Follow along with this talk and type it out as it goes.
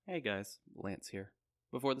Hey guys, Lance here.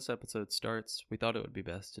 Before this episode starts, we thought it would be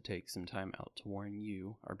best to take some time out to warn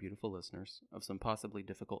you, our beautiful listeners, of some possibly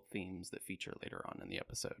difficult themes that feature later on in the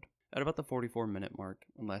episode. At about the 44-minute mark,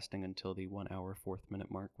 and lasting until the 1 hour 4th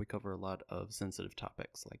minute mark, we cover a lot of sensitive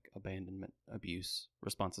topics like abandonment, abuse,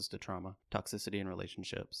 responses to trauma, toxicity in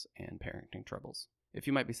relationships, and parenting troubles. If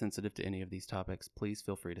you might be sensitive to any of these topics, please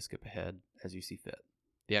feel free to skip ahead as you see fit.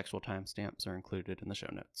 The actual timestamps are included in the show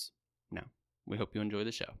notes. Now, we hope you enjoy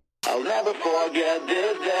the show. I'll never forget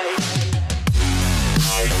this day.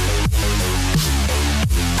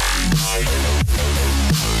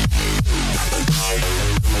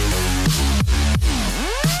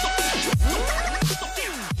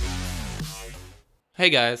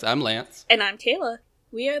 Hey guys, I'm Lance. And I'm Kayla.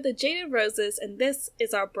 We are the Jaded Roses, and this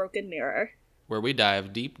is our Broken Mirror, Where we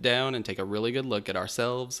dive deep down and take a really good look at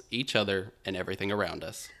ourselves, each other, and everything around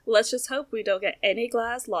us. Let's just hope we don't get any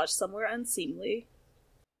glass lodged somewhere unseemly.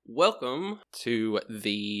 Welcome to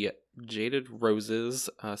the Jaded Roses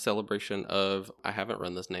celebration of, I haven't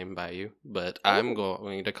run this name by you, but I'm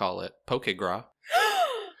going to call it Pokegras.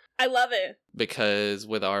 I love it. Because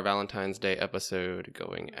with our Valentine's Day episode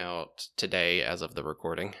going out today as of the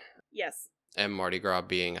recording, Yes. and Mardi Gras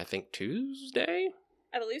being, I think, Tuesday?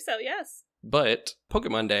 I believe so, yes. But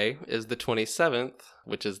Pokemon Day is the 27th,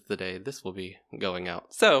 which is the day this will be going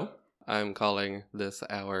out. So, I'm calling this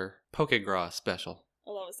our Pokegras special.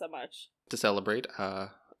 I love it so much. To celebrate, I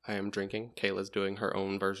am drinking. Kayla's doing her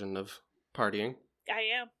own version of partying. I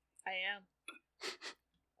am.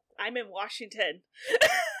 I'm in Washington.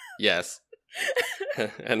 Yes.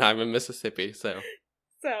 And I'm in Mississippi, so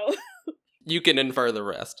So, you can infer the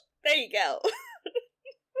rest. there you go.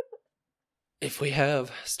 If we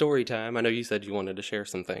have story time, I know you said you wanted to share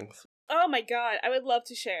some things. Oh my god, I would love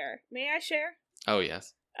to share. May I share? Oh,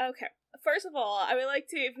 yes. Okay. First of all, I would like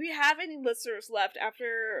to, if we have any listeners left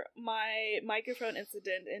after my microphone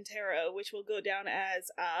incident in tarot, which will go down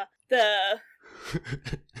as the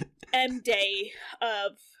M day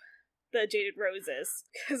of the Jaded Roses,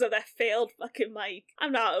 because of that failed fucking mic.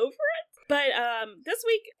 I'm not over it. But this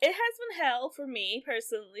week, it has been hell for me,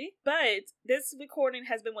 personally, but this recording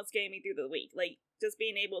has been what's getting me through the week, like, just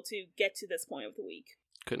being able to get to this point of the week.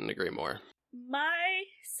 Couldn't agree more. My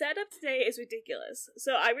setup today is ridiculous.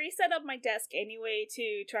 So I reset up my desk anyway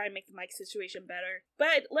to try and make the mic situation better.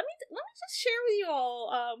 But let me just share with you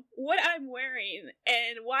all what I'm wearing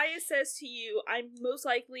and why it says to you I'm most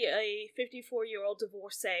likely a 54-year-old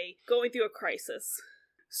divorcee going through a crisis.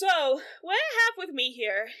 So what I have with me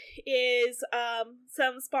here is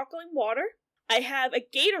some sparkling water. I have a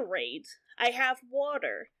Gatorade. I have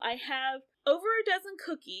water. I have over a dozen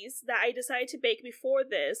cookies that I decided to bake before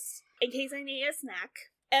this, in case I need a snack.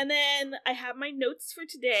 And then I have my notes for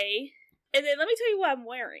today. And then let me tell you what I'm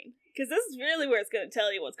wearing, because this is really where it's going to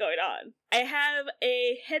tell you what's going on. I have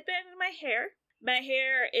a headband in my hair. My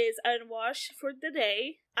hair is unwashed for the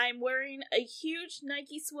day. I'm wearing a huge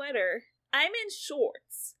Nike sweater. I'm in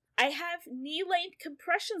shorts. I have knee-length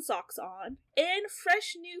compression socks on, and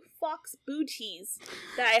fresh new Fox booties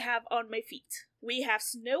that I have on my feet. We have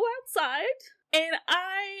snow outside, and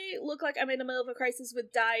I look like I'm in the middle of a crisis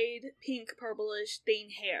with dyed pink, purplish,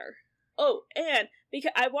 stained hair. Oh, and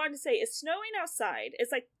because I wanted to say, it's snowing outside.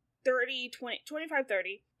 It's like 25,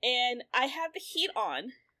 30, and I have the heat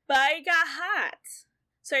on, but I got hot.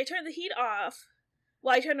 So I turned the heat off,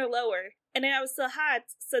 well, I turned it lower, and then I was still hot,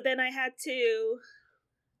 so then I had to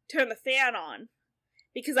turn the fan on,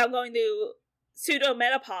 because I'm going through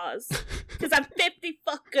pseudo-menopause, because I'm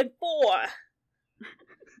 54.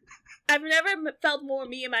 I've never felt more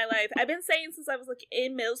me in my life. I've been saying since I was like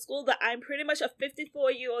in middle school that I'm pretty much a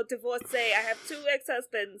 54-year-old divorcee. I have 2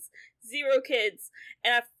 ex-husbands, 0 kids,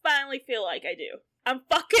 and I finally feel like I do. I'm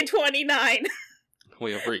fucking 29.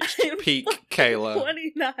 We have reached peak Kayla.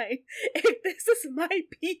 29. If this is my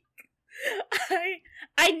peak,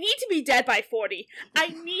 I need to be dead by 40. I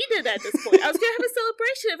need it at this point. I was gonna have a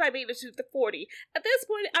celebration if I made it to the 40. At this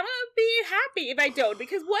point, I'm gonna be happy if I don't,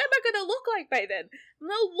 because what am I gonna look like by then? I'm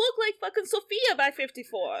gonna look like fucking Sophia by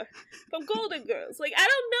 54 from Golden Girls. Like, I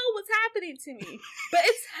don't know what's happening to me, but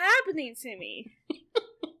it's happening to me.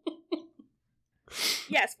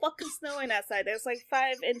 Yes, fucking snowing outside. There's like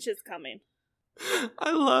 5 inches coming.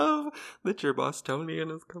 I love that your Bostonian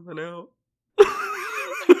is coming out.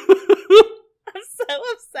 I'm so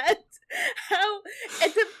upset.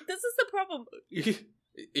 This is the problem.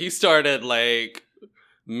 You started like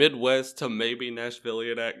Midwest to maybe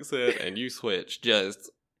Nashvilleian accent, and you switched just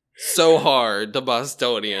so hard to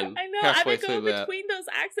Bostonian. I know, halfway I go through that. between those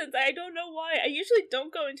accents. I don't know why. I usually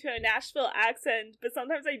don't go into a Nashville accent, but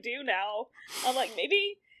sometimes I do now. I'm like,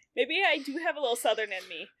 maybe I do have a little Southern in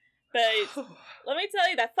me. But let me tell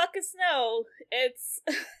you, that fucking snow, it's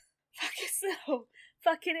fucking snow.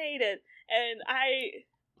 Fucking hate it. And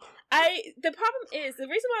the problem is, the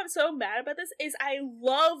reason why I'm so mad about this is I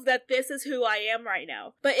love that this is who I am right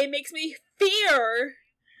now. But it makes me fear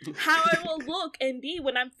how I will look and be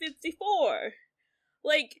when I'm 54.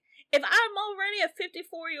 Like, if I'm already a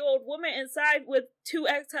 54-year-old woman inside with 2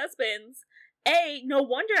 ex-husbands, A, no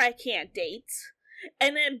wonder I can't date.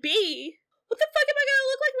 And then B, what the fuck am I gonna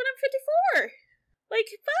look like when I'm 54? Like,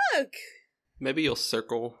 fuck. Maybe you'll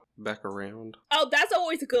circle back around. Oh, that's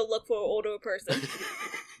always a good look for an older person.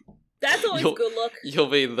 That's always a good look. You'll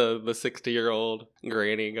be the 60-year-old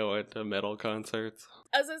granny going to metal concerts.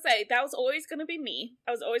 I was gonna say, that was always gonna be me.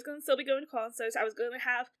 I was always gonna still be going to concerts. I was gonna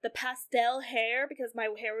have the pastel hair because my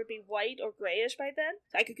hair would be white or grayish by then.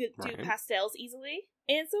 I could do pastels easily.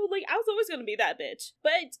 And so, like, I was always gonna be that bitch.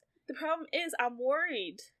 But the problem is, I'm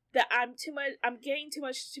worried that I'm getting too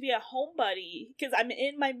much to be a homebody because I'm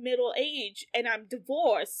in my middle age and I'm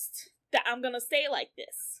divorced, that I'm gonna stay like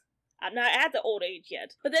this. I'm not at the old age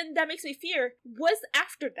yet. But then that makes me fear, what's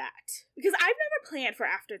after that? Because I've never planned for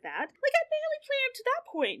after that. Like, I barely planned to that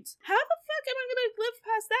point. How the fuck am I gonna live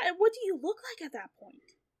past that? And what do you look like at that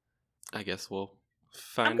point? I guess we'll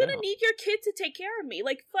find out. I'm gonna need your kid to take care of me.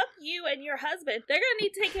 Like, fuck you and your husband. They're gonna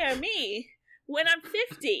need to take care of me when I'm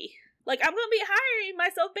 50. Like, I'm gonna be hiring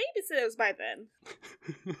myself babysitters by then.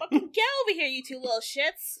 Fucking get over here, you 2 little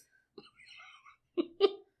shits. I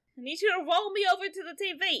need you to roll me over to the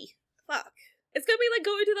TV. Fuck. It's gonna be like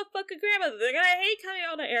going to the fucking grandmother. They're gonna hate coming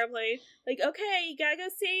on an airplane. Like, okay, you gotta go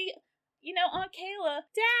see, Aunt Kayla.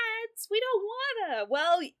 Dads, we don't wanna.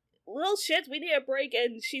 Well, little shit, we need a break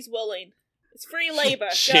and she's willing. It's free labor.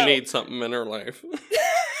 She needs something in her life. She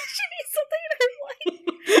needs something in her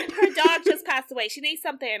life. Her dog just passed away. She needs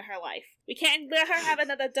something in her life. We can't let her have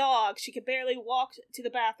another dog. She can barely walk to the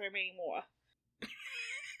bathroom anymore.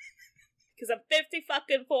 Because I'm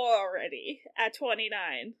 54 already at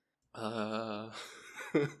 29. So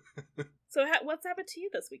what's happened to you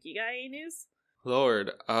this week? You got any news?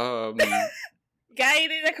 Lord, Got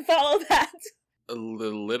anything that can follow that?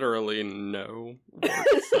 Literally no. Work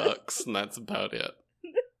sucks, and that's about it.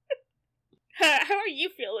 How are you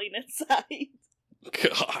feeling inside?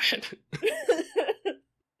 God.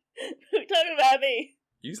 We're talking about me.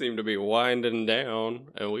 You seem to be winding down,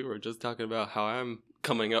 and we were just talking about how I'm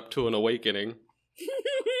coming up to an awakening.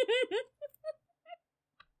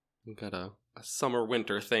 We've got a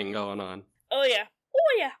summer-winter thing going on. Oh yeah.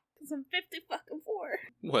 Because I'm 54.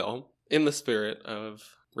 Well, in the spirit of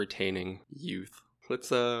retaining youth,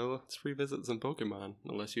 let's revisit some Pokemon,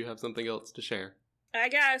 unless you have something else to share. I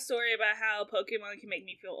got a story about how Pokemon can make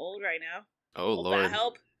me feel old right now. Oh, Will Lord. that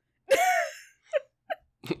help?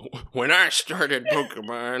 When I started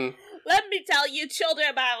Pokemon... Let me tell you, children,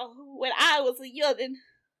 about when I was a youngin',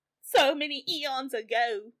 so many eons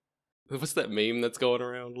ago. What's that meme that's going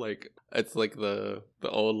around? Like, it's like the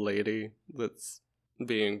old lady that's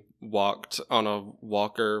being walked on a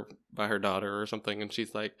walker by her daughter or something, and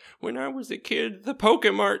she's like, when I was a kid, the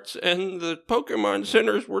Pokemarts and the Pokemon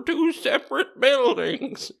centers were 2 separate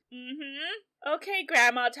buildings. Mm-hmm. Okay,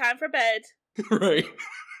 Grandma, time for bed. Right.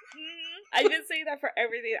 I've been saying that for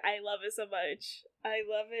everything. I love it so much. I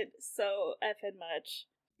love it so effing much.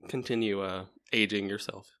 Continue aging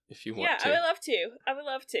yourself if you want to. Yeah, I would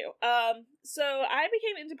love to. So I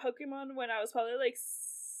became into Pokemon when I was probably like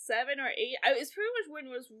 7 or 8. It was pretty much when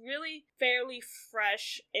it was really fairly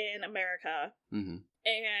fresh in America. Mm-hmm.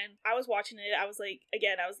 And I was watching it. I was like,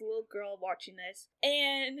 again, I was a little girl watching this.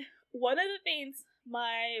 And one of the things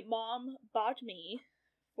my mom bought me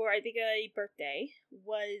for, I think, a birthday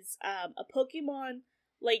was a Pokemon.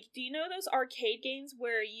 Like, do you know those arcade games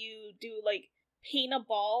where you do like paint a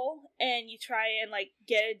ball and you try and like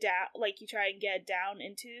get it down, like you try and get it down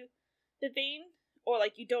into the thing, or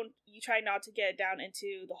like you try not to get it down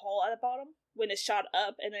into the hole at the bottom when it's shot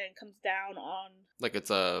up and then it comes down on, like,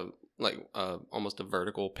 it's almost a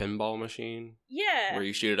vertical pinball machine. Yeah, where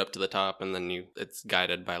you shoot it up to the top and then it's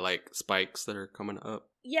guided by like spikes that are coming up.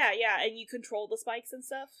 Yeah, and you control the spikes and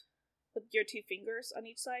stuff with your 2 fingers on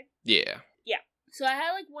each side. Yeah. So I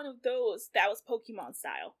had like one of those that was Pokemon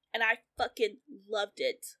style, and I fucking loved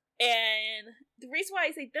it. And the reason why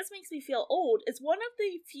I say this makes me feel old is one of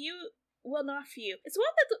the few, well, not few, it's one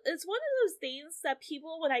of those things that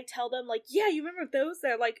people, when I tell them like, yeah, you remember those,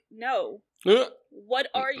 they're like, no. What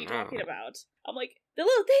are you talking about? I'm like, the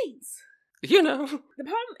little things. You know. The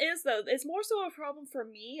problem is, though, it's more so a problem for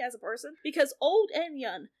me as a person, because old and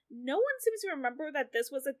young, no one seems to remember that this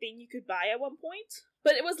was a thing you could buy at one point.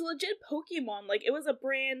 But it was legit Pokemon, like, it was a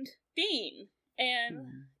brand theme.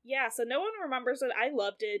 And yeah, so no one remembers it. I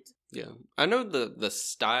loved it. Yeah. I know the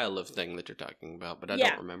style of thing that you're talking about, but I Yeah.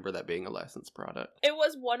 don't remember that being a licensed product. It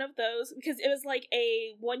was one of those because it was like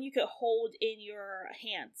a one you could hold in your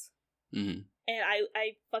hands. Mm-hmm. And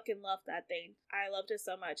I fucking loved that thing. I loved it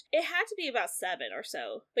so much. It had to be about 7 or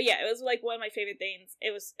so. But yeah, it was like one of my favorite things.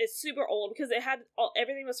 It's super old because it had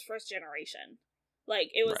everything was first generation.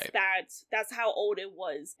 Like it was Right. that's how old it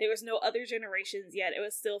was. There was no other generations yet. It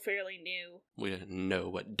was still fairly new. We didn't know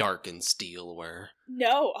what dark and steel were.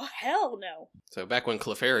 No, oh, hell no. So back when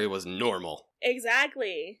Clefairy was normal.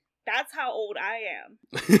 Exactly. That's how old I am.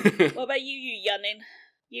 What about you youngin'?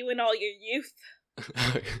 You and all your youth.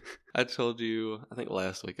 I told you, I think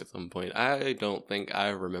last week at some point, I don't think I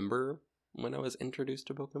remember when I was introduced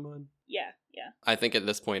to Pokemon. Yeah. I think at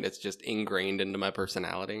this point it's just ingrained into my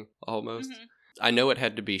personality, almost. Mm-hmm. I know it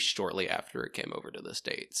had to be shortly after it came over to the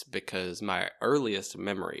States, because my earliest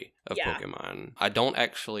memory of Pokemon, I don't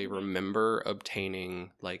actually remember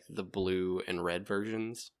obtaining, like, the blue and red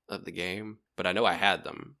versions of the game, but I know I had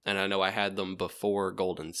them. And I know I had them before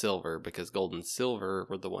Gold and Silver, because Gold and Silver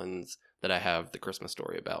were the ones that I have the Christmas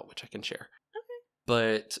story about, which I can share. Okay.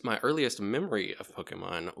 But my earliest memory of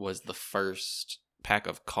Pokemon was the first pack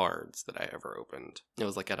of cards that I ever opened. It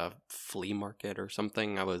was like at a flea market or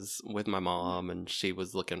something. I was with my mom and she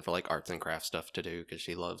was looking for like arts and crafts stuff to do because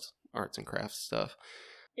she loves arts and crafts stuff.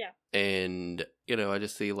 Yeah. And, you know, I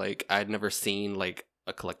just see like, I'd never seen like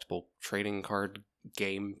a collectible trading card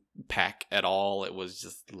game pack at all. It was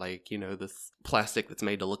just like, you know, this plastic that's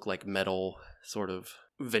made to look like metal sort of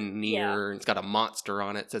veneer. And it's got a monster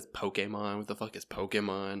on it. It says Pokemon. What the fuck is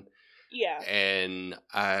Pokemon? Yeah. And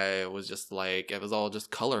I was just like, it was all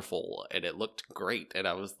just colorful and it looked great. And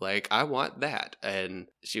I was like, I want that. And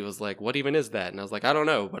she was like, what even is that? And I was like, I don't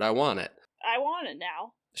know, but I want it. I want it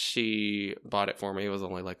now. She bought it for me. It was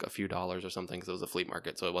only like a few dollars or something because it was a flea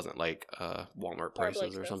market. So it wasn't like Walmart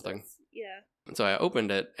prices or something. Yeah. And so I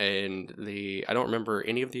opened it and I don't remember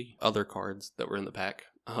any of the other cards that were in the pack.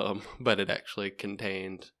 But it actually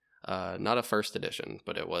contained not a first edition,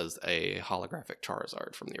 but it was a holographic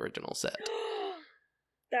Charizard from the original set.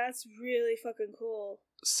 That's really fucking cool.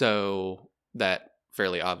 So that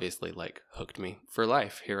fairly obviously like hooked me for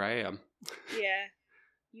life. Here I am. Yeah,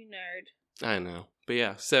 you nerd. I know. But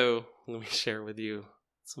yeah, so let me share with you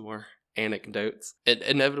some more anecdotes. It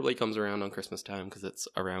inevitably comes around on Christmas time because it's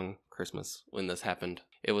around Christmas when this happened.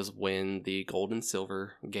 It was when the Gold and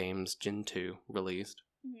Silver games Gen 2 released.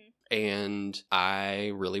 Mm-hmm. And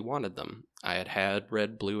I really wanted them. I had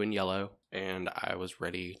red, blue, and yellow, and I was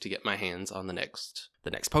ready to get my hands on the next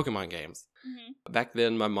Pokemon games. Mm-hmm. Back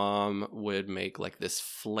then, my mom would make like this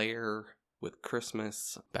flare with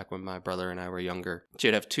Christmas. Back when my brother and I were younger, she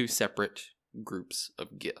would have 2 separate groups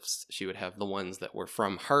of gifts. She would have the ones that were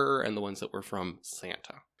from her and the ones that were from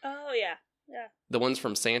Santa. Oh, yeah. Yeah. The ones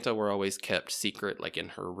from Santa were always kept secret, like in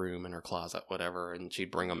her room, in her closet, whatever, and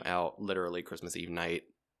she'd bring them out literally Christmas Eve night.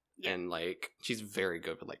 Yeah. And, like, she's very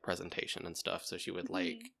good with, like, presentation and stuff, so she would,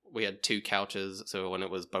 like, we had 2 couches, so when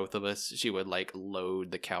it was both of us, she would, like,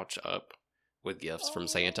 load the couch up with gifts from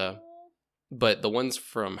Santa. But the ones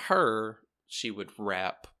from her, she would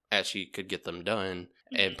wrap as she could get them done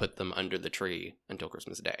and put them under the tree until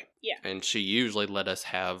Christmas Day. Yeah. And she usually let us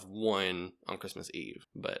have one on Christmas Eve,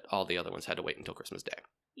 but all the other ones had to wait until Christmas Day.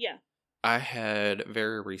 Yeah. I had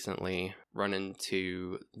very recently run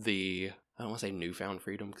into I don't want to say newfound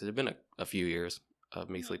freedom, because it had been a few years of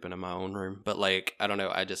me sleeping in my own room. But, like, I don't know,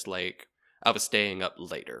 I just, like, I was staying up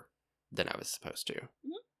later than I was supposed to.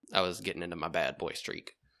 Mm-hmm. I was getting into my bad boy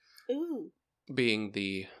streak. Ooh. Being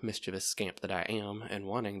the mischievous scamp that I am and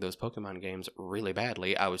wanting those Pokemon games really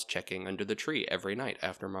badly, I was checking under the tree every night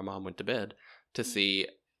after my mom went to bed to see,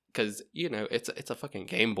 because, you know, it's a fucking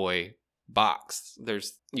Game Boy box.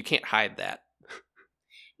 You can't hide that.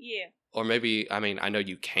 Yeah. Or maybe, I mean, I know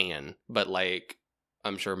you can, but, like,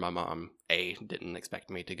 I'm sure my mom, A, didn't expect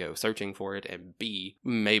me to go searching for it, and B,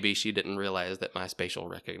 maybe she didn't realize that my spatial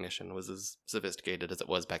recognition was as sophisticated as it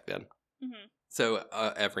was back then. Mm-hmm. So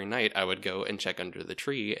every night I would go and check under the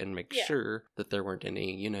tree and make sure that there weren't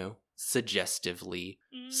any, you know, suggestively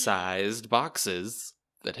sized boxes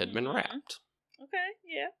that had been wrapped. Okay,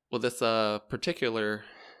 yeah. Well, this particular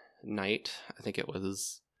night, I think it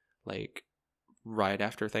was, like, right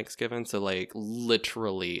after Thanksgiving, so, like,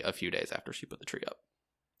 literally a few days after she put the tree up.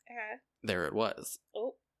 There it was.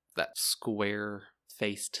 Oh. That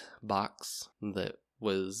square-faced box that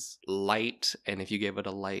was light, and if you gave it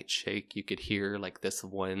a light shake, you could hear, like, this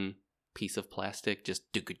one piece of plastic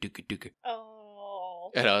just dooka.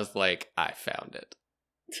 Oh. And I was like, I found it.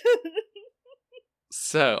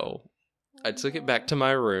 So, I took it back to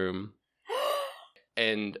my room,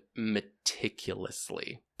 and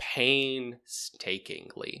meticulously,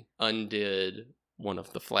 painstakingly undid one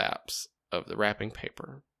of the flaps of the wrapping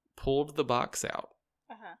paper, pulled the box out.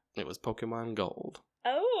 Uh-huh. It was Pokemon Gold.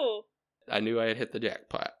 Oh. I knew I had hit the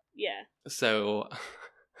jackpot. Yeah. So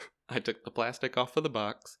I took the plastic off of the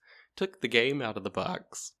box, took the game out of the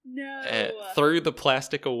box, No. threw the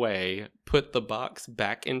plastic away, put the box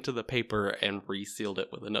back into the paper, and resealed it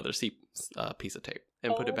with another piece of tape,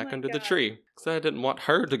 and put it Oh back my under the God. tree. So I didn't want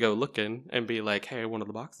her to go looking and be like, hey, one of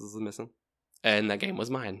the boxes is missing. And that game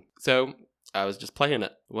was mine. So I was just playing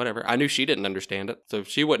it. Whatever. I knew she didn't understand it. So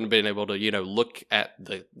she wouldn't have been able to, look at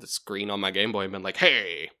the screen on my Game Boy and been like,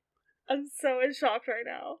 hey. I'm so in shock right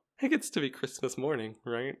now. It gets to be Christmas morning,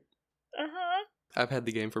 right? Uh-huh. I've had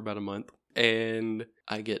the game for about a month, and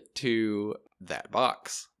I get to that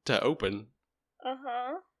box to open.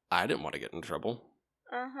 Uh-huh. I didn't want to get in trouble,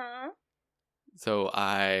 Uh-huh. so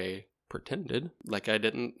I pretended like I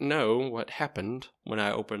didn't know what happened when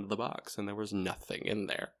I opened the box, and there was nothing in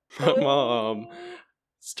there. My mom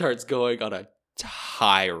starts going on a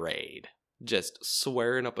tirade, just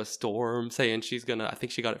swearing up a storm, saying she's gonna, I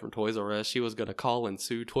think she got it from Toys R Us, she was gonna call and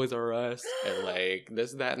sue Toys R Us, and like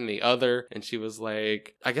this, that, and the other, and she was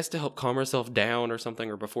like, I guess to help calm herself down or something,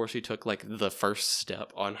 or before she took like the first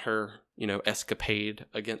step on her, escapade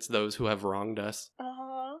against those who have wronged us,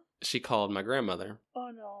 Uh-huh. she called my grandmother.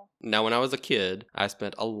 Oh no. Now, when I was a kid, I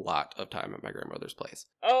spent a lot of time at my grandmother's place.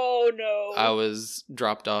 Oh no. I was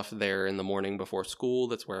dropped off there in the morning before school.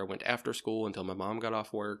 That's where I went after school until my mom got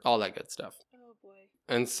off work. All that good stuff. Oh boy.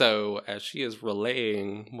 And so, as she is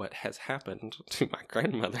relaying what has happened to my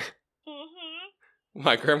grandmother, Mm-hmm.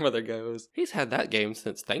 my grandmother goes, he's had that game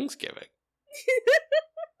since Thanksgiving.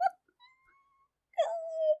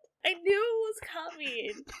 I knew it was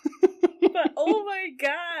coming. But oh my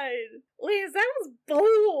god. Liz, that was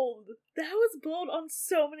bold. That was bold on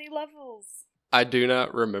so many levels. I do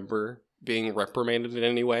not remember being reprimanded in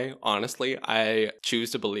any way. Honestly, I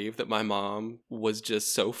choose to believe that my mom was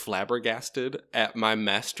just so flabbergasted at my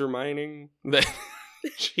masterminding that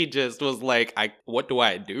she just was like, what do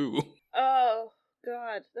I do? Oh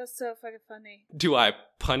god, that's so fucking funny. Do I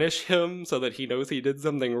punish him so that he knows he did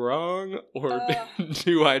something wrong? Or Ugh.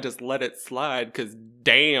 do I just let it slide? Because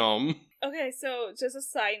damn. Okay, so just a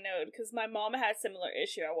side note, because my mom had a similar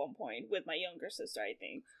issue at one point with my younger sister, I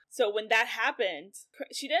think. So when that happened,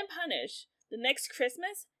 she didn't punish. The next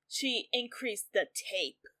Christmas, she increased the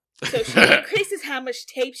tape. So she increases how much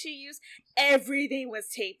tape she used. Everything was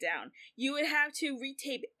taped down. You would have to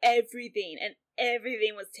retape everything, and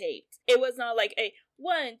everything was taped. It was not like a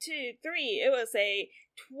 1, 2, 3. It was a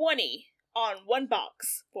 20 on one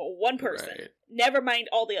box for one person. Right. Never mind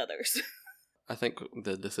all the others. I think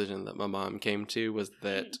the decision that my mom came to was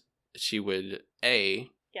that she would,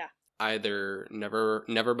 either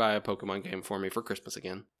never buy a Pokemon game for me for Christmas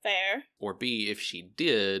again. Fair. Or B, if she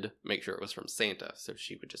did, make sure it was from Santa, so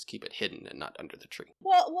she would just keep it hidden and not under the tree.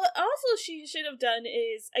 Well, what also she should have done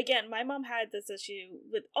is, again, my mom had this issue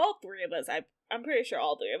with all three of us. I'm pretty sure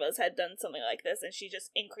all three of us had done something like this, and she just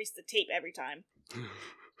increased the tape every time.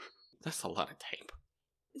 That's a lot of tape.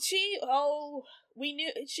 We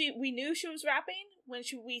knew she was rapping when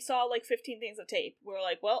we saw like 15 things of tape. We were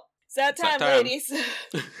like, well, it's that time, ladies.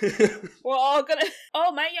 We're all gonna...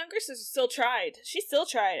 Oh, my younger sister still tried. She still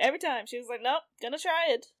tried every time. She was like, nope, gonna try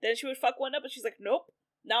it. Then she would fuck one up and she's like, nope,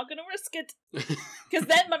 not gonna risk it. Because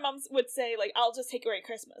then my mom would say, like, I'll just take away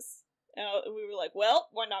Christmas. And we were like, well,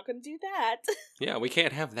 we're not gonna do that. Yeah, we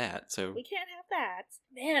can't have that, so... We can't have that.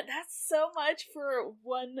 Man, that's so much for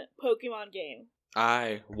one Pokemon game.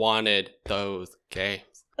 I wanted those games.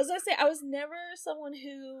 I was gonna say, I was never someone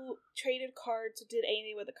who traded cards or did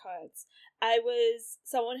anything with the cards. I was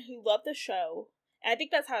someone who loved the show. And I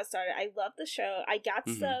think that's how it started. I loved the show. I got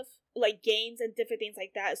stuff, like games and different things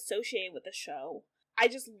like that associated with the show. I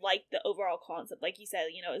just liked the overall concept. Like you said,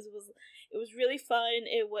 it was really fun.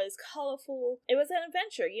 It was colorful. It was an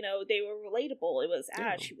adventure. They were relatable. It was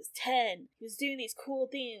Ash. He was 10. He was doing these cool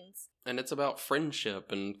things. And it's about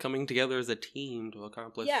friendship and coming together as a team to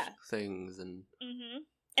accomplish things. And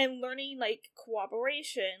learning, like,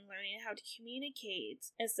 cooperation, learning how to communicate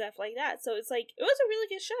and stuff like that. So it's like, it was a really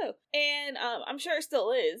good show. And I'm sure it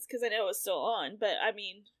still is, because I know it's still on. But, I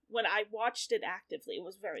mean, when I watched it actively, it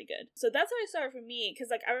was very good. So that's how it started for me, because,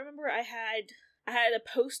 like, I remember I had I had a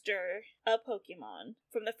poster of Pokemon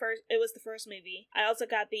from it was the first movie. I also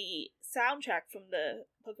got the soundtrack from the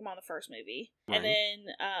Pokemon the first movie. Right. And then,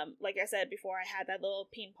 like I said before, I had that little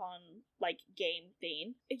ping pong, like, game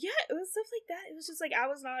thing. Yeah, it was stuff like that. It was just like, I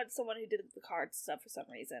was not someone who did the card stuff for some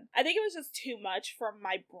reason. I think it was just too much for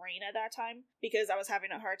my brain at that time, because I was having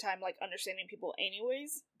a hard time, like, understanding people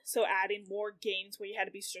anyways. So adding more games where you had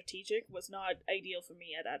to be strategic was not ideal for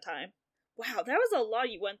me at that time. Wow, that was a lot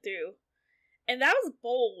you went through. And that was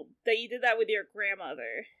bold that you did that with your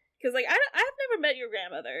grandmother. Because, like, I've never met your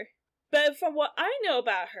grandmother. But from what I know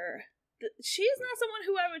about her, she's not someone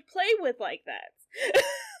who I would play with like that.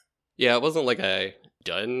 Yeah, it wasn't like I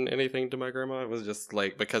done anything to my grandma. It was just,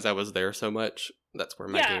 like, because I was there so much, that's where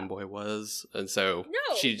my Game Boy was. And so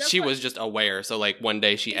she was just aware. So, like, one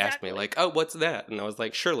day she asked me, like, oh, what's that? And I was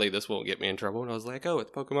like, surely this won't get me in trouble. And I was like, oh,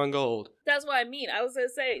 it's Pokemon Gold. That's what I mean. I was going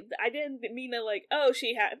to say, I didn't mean that, like, oh,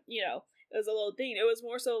 she had, you know, it was a little thing. It was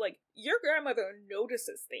more so like, your grandmother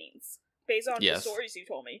notices things based on the stories you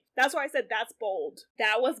told me. That's why I said that's bold.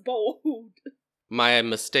 That was bold. My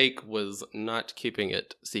mistake was not keeping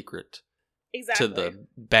it secret. Exactly. To the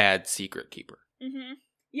bad secret keeper. Mm-hmm.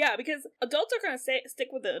 Yeah, because adults are going to stick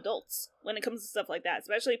with the adults when it comes to stuff like that,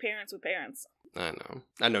 especially parents with parents. I know.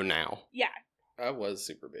 I know now. Yeah. I was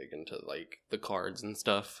super big into, like, the cards and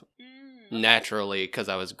stuff. Naturally, because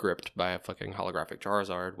I was gripped by a fucking holographic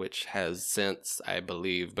Charizard, which has since, I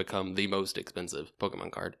believe, become the most expensive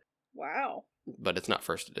Pokemon card. Wow. But it's not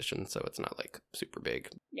first edition, so it's not, like, super big.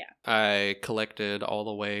 Yeah. I collected all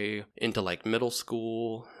the way into, like, middle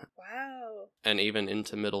school. Wow. And even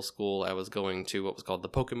into middle school, I was going to what was called the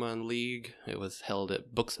Pokemon League. It was held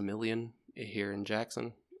at Books A Million here in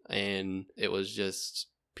Jackson. And it was just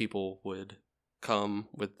people would come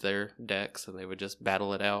with their decks and they would just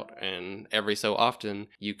battle it out, and every so often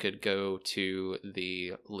you could go to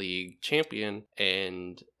the league champion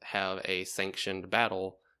and have a sanctioned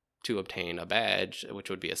battle to obtain a badge, which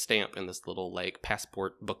would be a stamp in this little, like,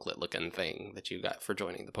 passport booklet looking thing that you got for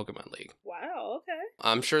joining the Pokemon League. Wow, okay.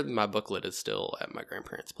 I'm sure my booklet is still at my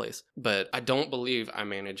grandparents' place, but I don't believe I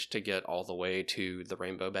managed to get all the way to the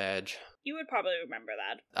Rainbow Badge. You would probably remember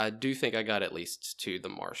that. I do think I got at least to the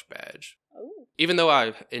Marsh Badge. Oh. Even though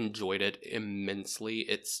I enjoyed it immensely,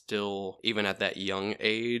 it's still, even at that young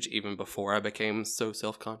age, even before I became so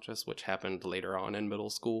self-conscious, which happened later on in middle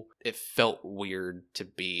school, it felt weird to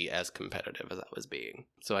be as competitive as I was being.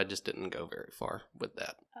 So I just didn't go very far with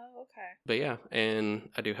that. Oh, okay. But yeah, and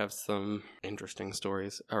I do have some interesting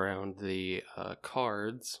stories around the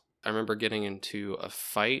cards. I remember getting into a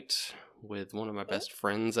fight with one of my best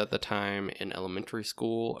friends at the time in elementary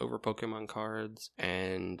school over Pokemon cards,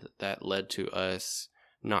 and that led to us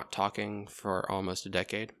not talking for almost a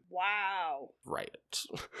decade. Wow. Right.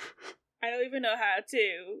 I don't even know how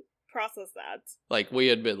to process that. Like, we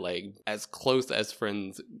had been, like, as close as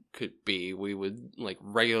friends could be. We would, like,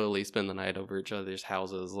 regularly spend the night over each other's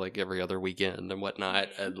houses, like, every other weekend and whatnot,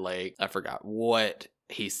 and, like, I forgot what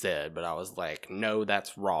he said, but I was like, no,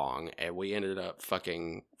 that's wrong, and we ended up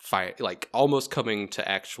fucking like, almost coming to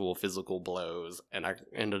actual physical blows, and I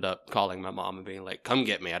ended up calling my mom and being like, come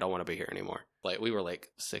get me, I don't want to be here anymore. Like, we were like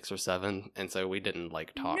 6 or 7, and so we didn't,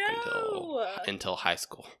 like, talk until high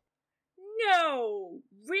school. No!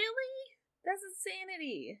 Really? That's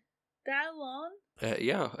insanity. That long?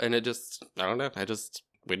 Yeah, and it just, I don't know,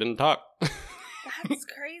 we didn't talk. That's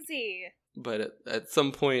crazy. But at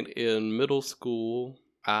some point in middle school,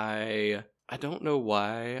 I don't know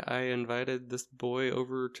why I invited this boy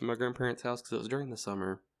over to my grandparents' house, because it was during the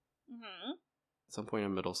summer. Mm-hmm. At some point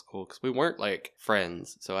in middle school, because we weren't, like,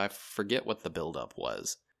 friends, so I forget what the build-up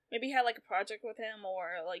was. Maybe you had, like, a project with him,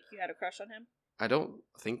 or, like, you had a crush on him? I don't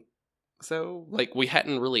think so. Like, we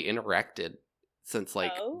hadn't really interacted since,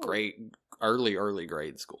 like, early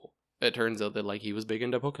grade school. It turns out that, like, he was big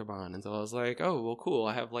into Pokemon, and so I was like, oh, well, cool,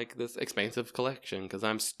 I have, like, this expansive collection, because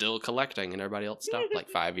I'm still collecting, and everybody else stopped, like,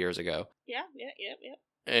 5 years ago. Yeah.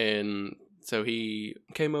 And so he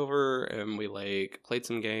came over, and we, like, played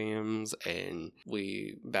some games, and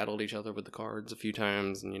we battled each other with the cards a few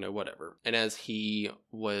times, and, you know, whatever. And as he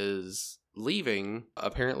was leaving,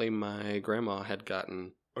 apparently my grandma had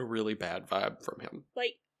gotten a really bad vibe from him.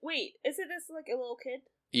 Like, wait, isn't this, like, a little kid?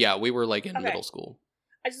 Yeah, we were, like, in middle school.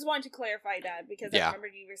 I just wanted to clarify that, because I remember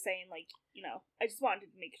you were saying, like, you know, I just wanted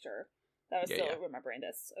to make sure that I was still remembering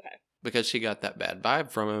this. Okay. Because she got that bad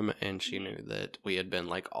vibe from him, and she knew that we had been,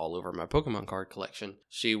 like, all over my Pokemon card collection.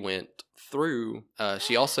 She went through,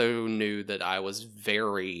 she also knew that I was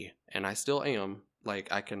very, and I still am,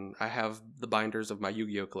 like, I have the binders of my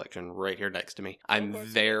Yu-Gi-Oh! Collection right here next to me. I'm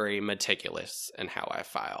very meticulous in how I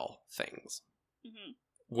file things. Mm-hmm.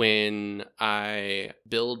 when I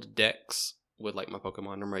build decks with like my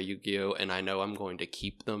Pokemon or my Yu-Gi-Oh, and I know I'm going to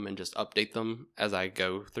keep them and just update them as I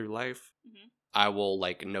go through life, I will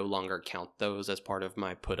like no longer count those as part of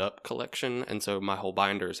my put up collection, and so my whole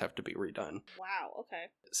binders have to be redone. Wow, okay.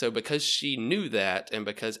 So because she knew that, and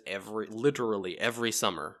because literally every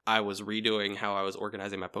summer I was redoing how I was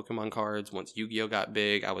organizing my Pokemon cards. Once Yu-Gi-Oh got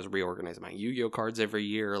big, I was reorganizing my Yu-Gi-Oh cards every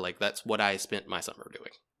year. Like that's what I spent my summer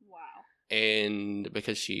doing. Wow. And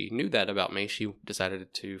because she knew that about me, she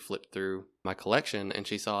decided to flip through my collection, and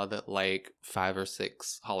she saw that like 5 or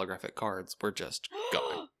 6 holographic cards were just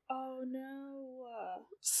gone. Oh no.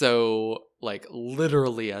 So, like,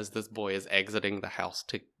 literally as this boy is exiting the house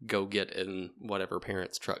to go get in whatever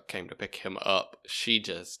parent's truck came to pick him up, she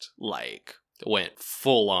just, like, went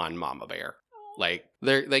full-on mama bear. Like,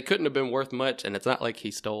 they couldn't have been worth much, and it's not like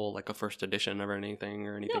he stole, like, a first edition or anything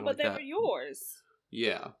like that. No, but they were yours.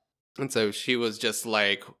 Yeah. And so she was just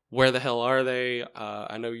like, where the hell are they?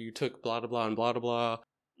 I know you took blah, blah, blah, and blah, blah, blah.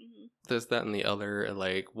 This, that, and the other. And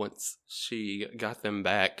like once she got them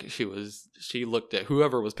back, she looked at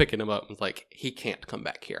whoever was picking them up and was like, he can't come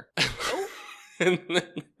back here. Oh.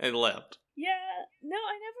 and left. Yeah, no,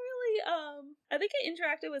 I never really, I think I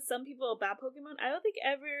interacted with some people about Pokemon. I don't think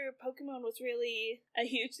ever Pokemon was really a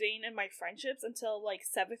huge thing in my friendships until, like,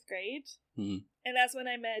 7th grade. Mm-hmm. And that's when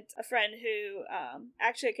I met a friend who,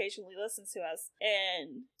 actually occasionally listens to us,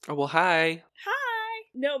 and... Oh, well, hi! Hi!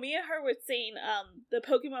 No, me and her would sing, the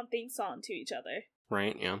Pokemon theme song to each other.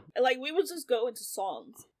 Right, yeah. Like, we would just go into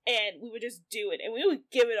songs, and we would just do it, and we would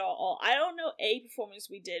give it all. I don't know a performance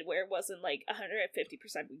we did where it wasn't, like,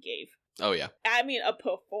 150% we gave. Oh, yeah. I mean, a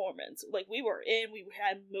performance. Like, we were in, we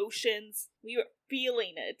had motions, we were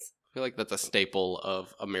feeling it. I feel like that's a staple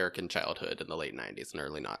of American childhood in the late 90s and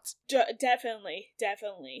early noughts. Definitely.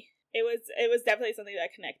 It was definitely something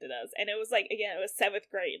that connected us. And it was like, again, it was 7th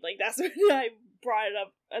grade. Like, that's when I brought it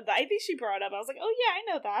up. I think she brought it up. I was like, oh yeah,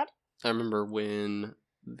 I know that. I remember when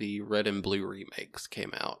the Red and Blue remakes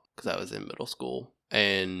came out, because I was in middle school.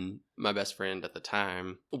 And my best friend at the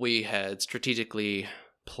time, we had strategically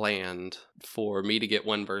planned for me to get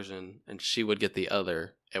one version and she would get the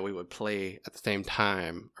other, and we would play at the same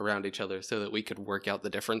time around each other so that we could work out the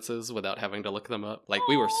differences without having to look them up. Like,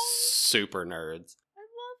 we were super nerds. I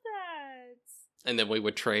love that. And then we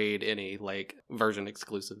would trade any, like, version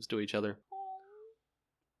exclusives to each other.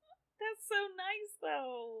 That's so nice,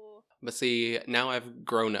 though. But see, now I've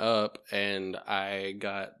grown up and I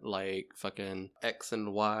got, like, fucking X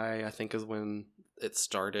and Y, I think is when it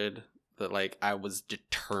started. That, like, I was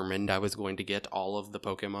determined I was going to get all of the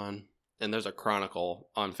Pokemon. And there's a chronicle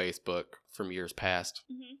on Facebook from years past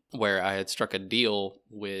where I had struck a deal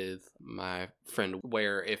with my friend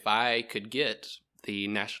where if I could get the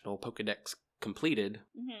National Pokedex completed,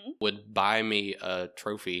 would buy me a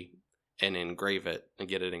trophy and engrave it and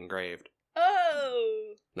get it engraved.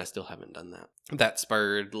 Oh! And I still haven't done that. That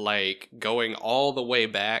spurred, like, going all the way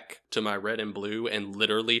back to my Red and Blue and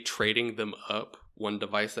literally trading them up one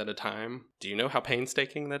device at a time. Do you know how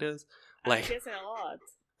painstaking that is? Like, I'm guessing a lot.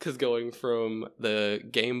 Because going from the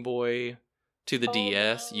Game Boy to the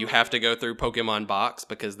DS, you have to go through Pokemon Box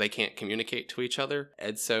because they can't communicate to each other.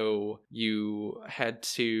 And so you had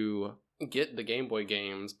to get the Game Boy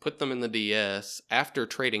games, put them in the DS after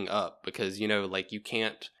trading up because, you know, like, you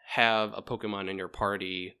can't have a Pokemon in your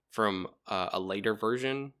party from a later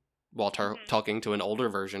version while talking to an older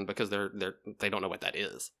version because they don't know what that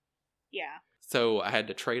is. Yeah. So I had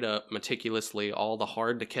to trade up meticulously all the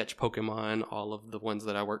hard-to-catch Pokemon, all of the ones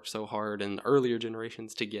that I worked so hard in earlier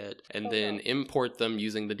generations to get, and then import them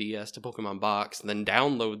using the DS to Pokemon Box, and then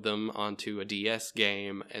download them onto a DS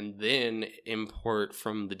game, and then import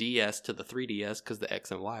from the DS to the 3DS, because the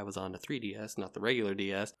X and Y was on the 3DS, not the regular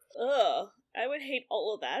DS. Ugh, I would hate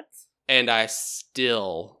all of that. And I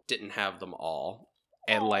still didn't have them all.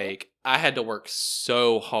 And, like, I had to work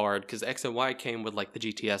so hard because X and Y came with, like, the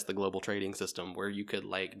GTS, the global trading system, where you could,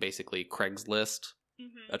 like, basically Craigslist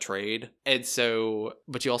a trade. And so,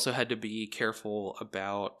 but you also had to be careful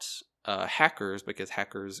about hackers because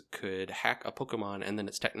hackers could hack a Pokemon and then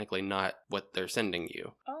it's technically not what they're sending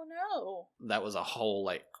you. Oh, no. That was a whole,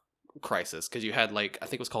 like, crisis because you had, like, I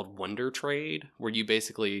think it was called Wonder Trade, where you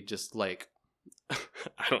basically just, like,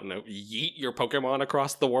 I don't know, yeet your Pokemon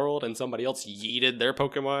across the world and somebody else yeeted their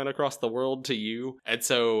Pokemon across the world to you. And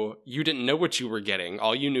so you didn't know what you were getting.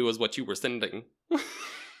 All you knew was what you were sending.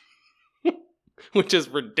 Which is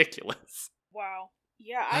ridiculous. Wow.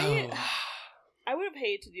 Yeah, I would have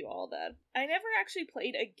hated to do all that. I never actually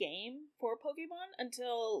played a game for Pokemon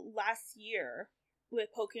until last year with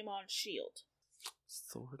Pokemon Shield.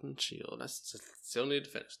 Sword and Shield. I still need to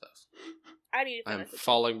finish those. I need to I'm finish it.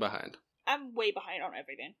 falling behind. I'm way behind on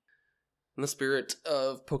everything. In the spirit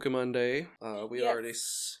of Pokemon Day, we Yes. already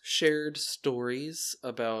shared stories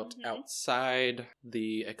about Mhm. outside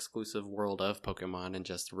the exclusive world of Pokemon and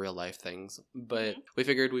just real life things. But Mhm. we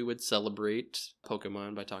figured we would celebrate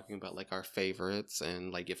Pokemon by talking about like our favorites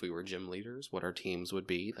and like if we were gym leaders, what our teams would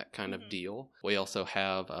be, that kind of Mhm. deal. We also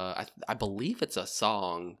have, I believe it's a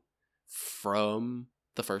song from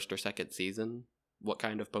the first or second season. What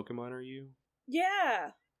kind of Pokemon are you?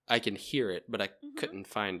 Yeah. I can hear it, but I Mhm. couldn't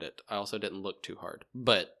find it. I also didn't look too hard.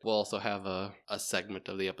 But we'll also have a segment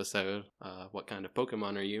of the episode, what kind of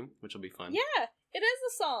Pokemon are you? Which will be fun. Yeah, it is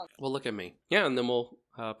a song. Well, look at me. Yeah, and then we'll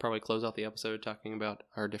probably close out the episode talking about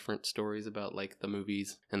our different stories about, like, the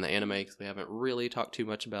movies and the anime, because we haven't really talked too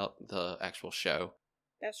much about the actual show.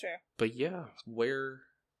 That's true. But yeah, where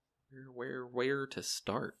to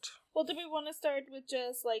start? Well, do we want to start with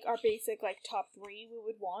just like our basic like top 3 we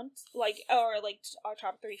would want, like, or like our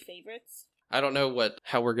top 3 favorites? I don't know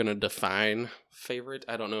how we're gonna define favorite.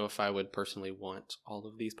 I don't know if I would personally want all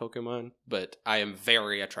of these Pokemon, but I am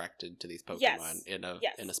very attracted to these Pokemon Yes. in a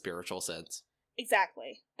Yes. in a spiritual sense.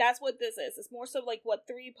 Exactly. That's what this is. It's more so like what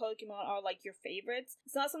 3 Pokemon are like your favorites.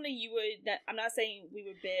 It's not something you would. I'm not saying we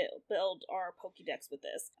would build our Pokédex with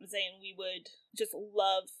this. I'm saying we would just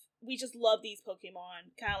love. We just love these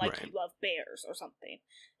Pokemon, kind of like Right. you love bears or something.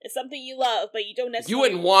 It's something you love, but you don't necessarily. You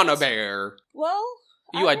wouldn't want a bear. Well,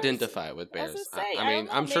 You I identify with I was bears. gonna say, I I mean, don't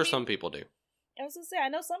know, I'm sure maybe- some people do. I was gonna say I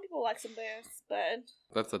know some people like some bears, but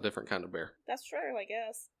That's a different kind of bear. that's true, I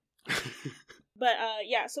guess. But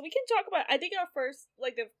yeah, so we can talk about. I think our first,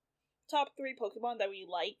 like the top 3 Pokemon that we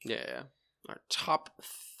like. Yeah. Our top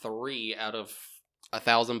 3 out of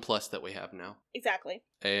 1,000 plus that we have now. Exactly.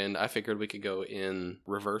 And I figured we could go in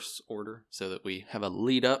reverse order so that we have a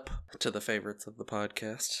lead up to the favorites of the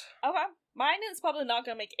podcast. Okay. Mine is probably not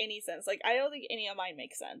gonna make any sense. Like, I don't think any of mine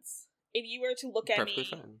make sense. If you were to look at Perfectly me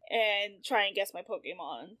fine. and try and guess my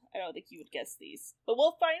Pokemon, I don't think you would guess these. But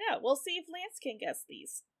we'll find out. We'll see if Lance can guess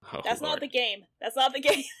these. Oh, That's Lord. not the game. That's not the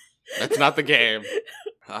game. That's not the game.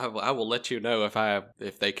 I will let you know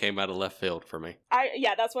if they came out of left field for me.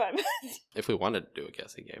 Yeah, that's what I meant. If we wanted to do a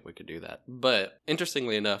guessing game, we could do that. But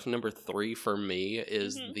interestingly enough, number 3 for me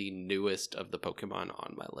is Mhm. the newest of the Pokemon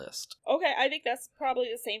on my list. Okay, I think that's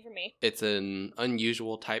probably the same for me. It's an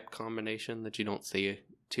unusual type combination that you don't see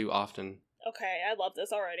too often. Okay, I love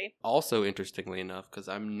this already. Also, interestingly enough, because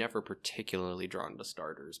I'm never particularly drawn to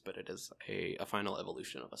starters, but it is a final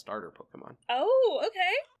evolution of a starter Pokemon. Oh,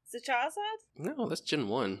 okay. Is it Charizard? No, that's Gen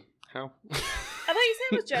 1. How? I thought you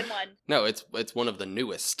said it was Gen 1. No, it's one of the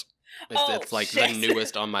newest. It's like shit. the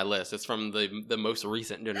newest on my list. It's from the most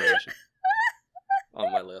recent generation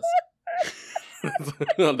on my list.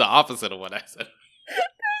 The opposite of what I said.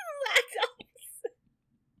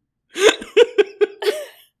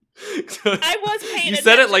 I was paying You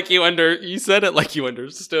said it attention. like you said it like you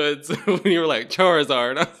understood. So when you were like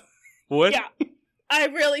Charizard, what? Yeah. I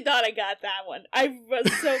really thought I got that one. I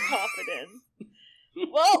was so confident.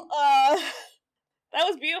 Well, that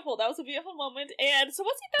was beautiful. That was a beautiful moment. And so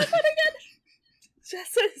what's your third one again?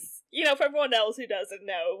 Just as, for everyone else who doesn't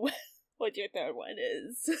know what your third one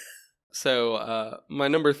is. So my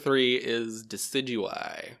number 3 is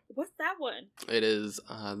Decidueye. What's that one? It is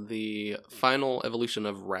the final evolution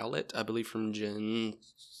of Rowlet, I believe from Gen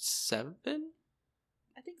 7?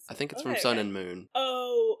 I think so. I think it's Okay, from Sun okay. and Moon.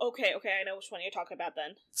 Oh, okay. I know which one you're talking about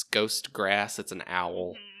then. It's Ghost Grass, it's an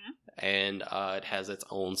owl, Mhm. and it has its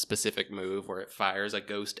own specific move where it fires a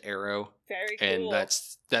ghost arrow. Very cool. And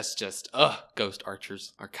that's just, ghost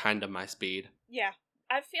archers are kind of my speed. Yeah.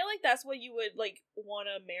 I feel like that's what you would, want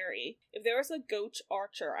to marry. If there was a ghost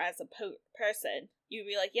archer as a person, you'd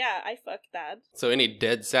be like, yeah, I fucked that. So any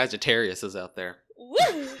dead Sagittariuses out there.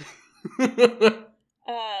 Woo!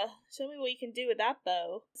 Show me what you can do with that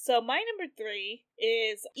bow. So my number 3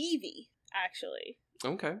 is Eevee, actually.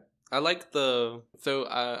 Okay. I like so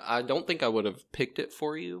I don't think I would have picked it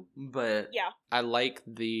for you, but Yeah. I like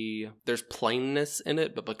there's plainness in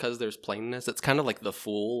it, but because there's plainness, it's kind of like the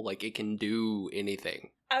Fool, like it can do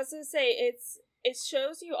anything. I was gonna say, it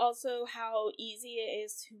shows you also how easy it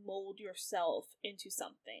is to mold yourself into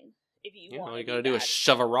something if you want. All you gotta do is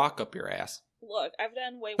shove a rock up your ass. Look, I've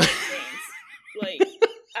done way worse things.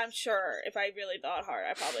 I'm sure if I really thought hard,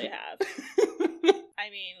 I probably have. I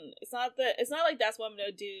mean, it's not like that's what I'm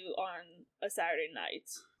gonna do on a Saturday night.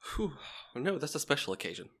 Whew. No, that's a special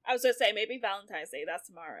occasion. I was gonna say maybe Valentine's Day. That's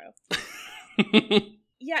tomorrow.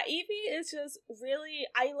 Yeah, Eevee is just really.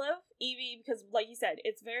 I love Eevee because, like you said,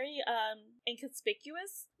 it's very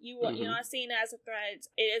inconspicuous. You're not seen as a threat.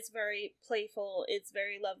 It is very playful. It's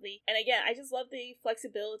very lovely, and again, I just love the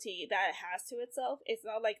flexibility that it has to itself. It's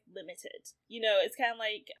not like limited. It's kind of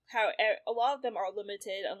like how a lot of them are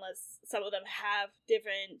limited, unless some of them have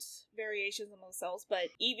different variations of themselves.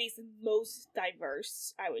 But Eevee's the most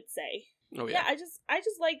diverse, I would say. Oh yeah. I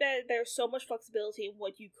just like that there's so much flexibility in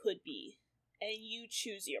what you could be. And you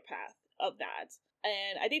choose your path of that.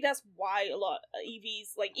 And I think that's why a lot of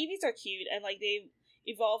EVs are cute and like they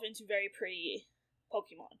evolve into very pretty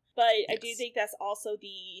Pokemon. But I do think that's also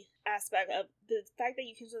the aspect of the fact that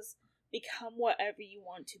you can just become whatever you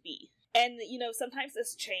want to be. And sometimes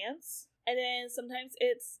it's chance, and then sometimes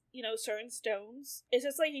it's certain stones. It's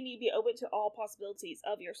just like you need to be open to all possibilities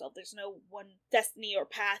of yourself. There's no one destiny or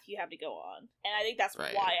path you have to go on. And I think that's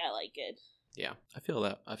why I like it. Yeah, I feel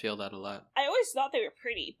that a lot. I always thought they were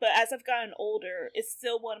pretty, but as I've gotten older, it's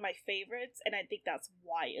still one of my favorites, and I think that's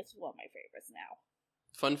why it's one of my favorites now.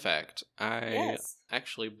 Fun fact, I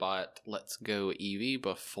actually bought Let's Go Eevee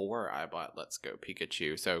before I bought Let's Go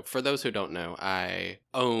Pikachu. So for those who don't know, I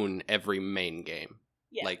own every main game.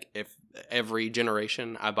 Yeah. Like, if every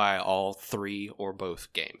generation, I buy all 3 or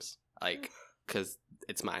both games. Like, because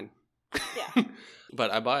it's mine. Yeah.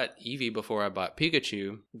 But I bought Eevee before I bought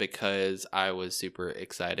Pikachu because I was super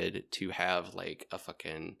excited to have like a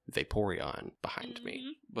fucking Vaporeon behind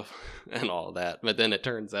me and all that. But then it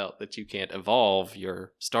turns out that you can't evolve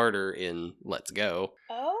your starter in Let's Go.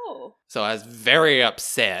 Oh. So I was very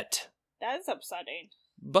upset. That's upsetting.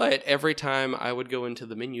 But every time I would go into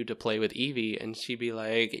the menu to play with Eevee and she'd be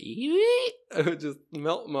like, Eevee? It would just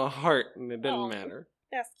melt my heart and it didn't matter.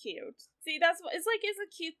 That's cute. See, it's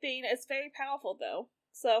a cute thing. It's very powerful, though.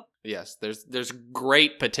 So yes, there's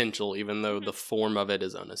great potential, even though the form of it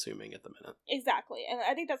is unassuming at the minute. Exactly, and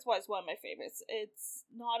I think that's why it's one of my favorites. It's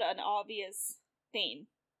not an obvious thing.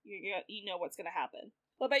 You know what's going to happen.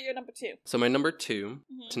 What about your number 2? So my number 2,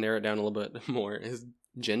 to narrow it down a little bit more, is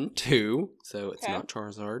Gen 2. So it's not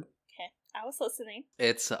Charizard. I was listening.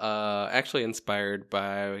 It's actually inspired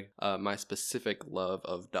by my specific love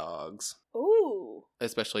of dogs. Ooh.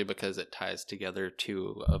 Especially because it ties together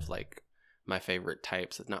 2 of like my favorite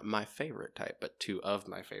types. It's not my favorite type, but 2 of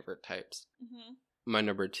my favorite types. Mm-hmm. My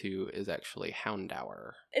number 2 is actually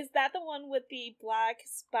Houndour. Is that the one with the black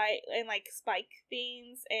spike and like spike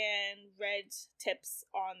things and red tips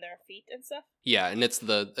on their feet and stuff? Yeah, and it's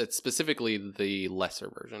specifically the lesser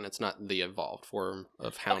version. It's not the evolved form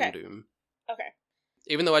of Houndoom. Okay.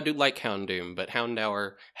 Even though I do like Houndoom, but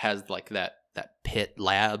Houndour has like that pit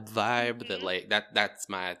lab vibe that like that's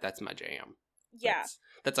my jam. Yeah.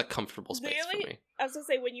 That's a comfortable space for me. I was gonna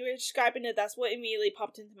say, when you were describing it, that's what immediately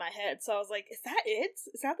popped into my head. So I was like, is that it?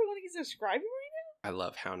 Is that the one he's describing right now? I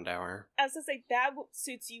love Houndour. I was gonna say, that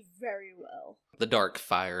suits you very well. The dark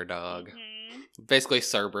fire dog. Mm-hmm. Basically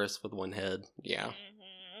Cerberus with one head. Yeah.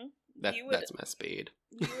 Mm-hmm. That's my speed.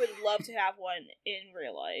 You would love to have one in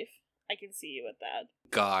real life. I can see you with that.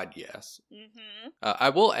 God, yes. Mm-hmm. I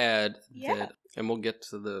will add that, and we'll get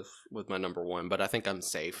to this with my number 1, but I think I'm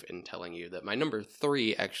safe in telling you that my number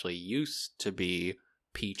 3 actually used to be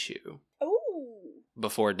Pichu. Oh.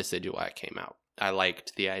 Before Decidueye came out. I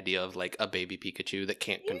liked the idea of like a baby Pikachu that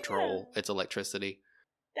can't control its electricity.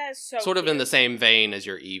 That's so sort of in the same vein as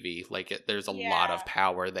your Eevee. Like there's a lot of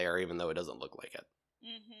power there, even though it doesn't look like it.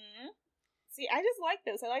 Mm-hmm. See, I just like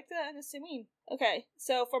this. I like the unassuming. Okay,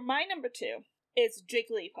 so for my number 2, it's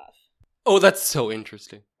Jigglypuff. Oh, that's so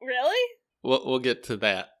interesting. Really? We'll get to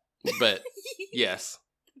that, but yes.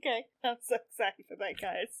 Okay, I'm so excited for that,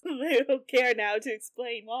 guys. I don't care now to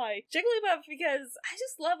explain why. Jigglypuff, because I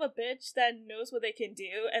just love a bitch that knows what they can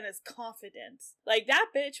do and is confident. Like, that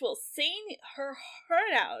bitch will sing her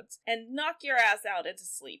heart out and knock your ass out into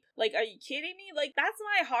sleep. Like, are you kidding me? Like, that's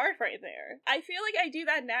my heart right there. I feel like I do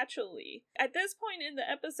that naturally. At this point in the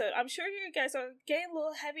episode, I'm sure you guys are getting a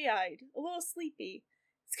little heavy-eyed, a little sleepy.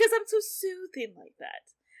 It's because I'm so soothing like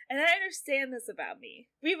that. And I understand this about me.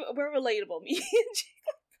 We're relatable, me and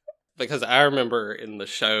Jigglypuff. Because I remember in the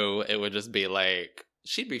show, it would just be like,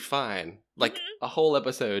 she'd be fine. Like, a whole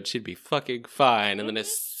episode, she'd be fucking fine. And then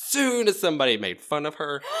as soon as somebody made fun of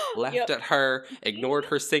her, laughed at her, ignored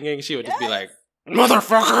her singing, she would just be like,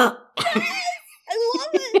 motherfucker! I love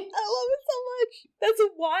it! I love it so much! That's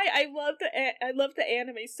why I love the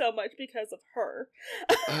anime so much, because of her.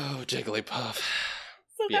 Oh, Jigglypuff.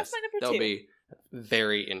 So that's my number 2. That'll be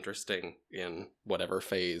very interesting in whatever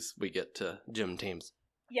phase we get to gym teams.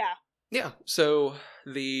 Yeah. Yeah, so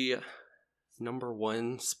the number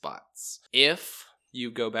 1 spots. If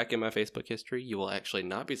you go back in my Facebook history, you will actually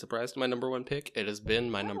not be surprised at my number one pick. It has been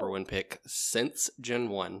my number one pick since Gen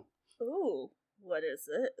 1. Ooh, what is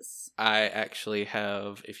this? I actually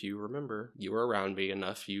have, if you remember, you were around me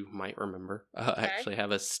enough, you might remember, I actually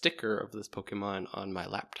have a sticker of this Pokemon on my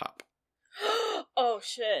laptop. Oh,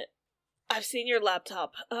 shit. I've seen your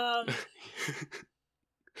laptop.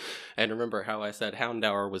 And remember how I said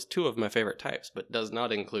Houndour was 2 of my favorite types, but does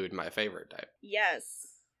not include my favorite type. Yes.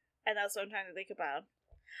 And that's what I'm trying to think about.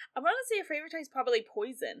 I'm gonna say your favorite type is probably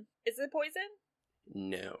poison. Is it poison?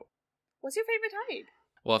 No. What's your favorite type?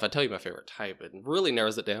 Well, if I tell you my favorite type, it really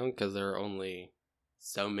narrows it down because there are only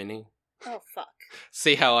so many. Oh, fuck.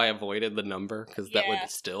 See how I avoided the number? Because that Yeah. would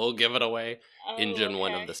still give it away in Gen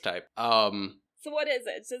 1 of this type. So what is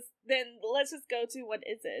it? Let's just go to what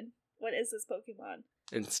is it? What is this Pokemon?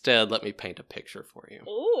 Instead, let me paint a picture for you.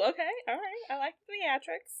 Ooh, okay. Alright. I like the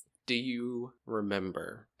theatrics. Do you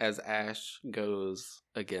remember as Ash goes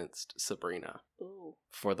against Sabrina Ooh.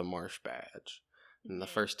 for the Marsh Badge? And the Mhm.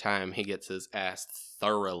 first time he gets his ass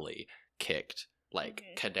thoroughly kicked, like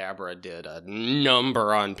Kadabra did a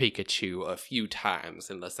number on Pikachu a few times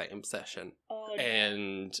in the same session. Oh, no.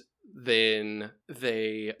 And then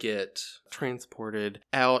they get transported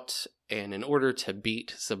out, and in order to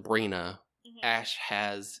beat Sabrina, Mhm. Ash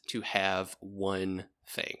has to have one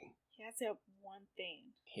thing. He has to have one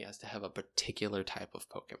thing. He has to have a particular type of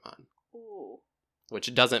Pokemon. Ooh.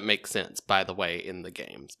 Which doesn't make sense, by the way, in the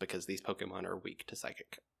games, because these Pokemon are weak to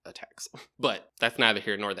psychic attacks. But that's neither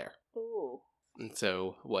here nor there. Ooh. And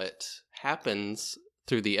so what happens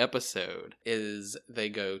through the episode is they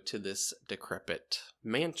go to this decrepit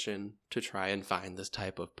mansion to try and find this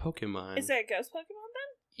type of Pokemon. Is it a ghost Pokemon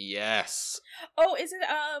then? Yes. Oh, is it,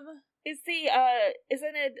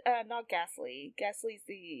 isn't it, not Ghastly? Ghastly's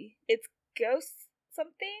it's Ghost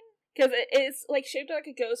something? Because it's, like, shaped like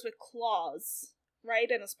a ghost with claws, right?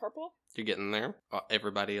 And it's purple? You're getting there.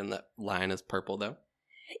 Everybody in that line is purple, though.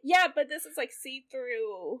 Yeah, but this is, like,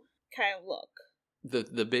 see-through kind of look.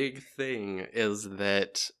 The big thing is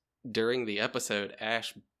that during the episode,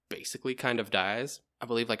 Ash basically kind of dies. I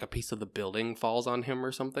believe like a piece of the building falls on him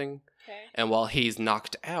or something. Okay. And while he's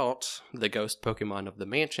knocked out, the ghost Pokemon of the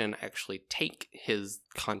mansion actually take his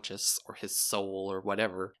conscious or his soul or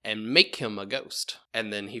whatever and make him a ghost.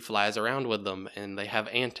 And then he flies around with them and they have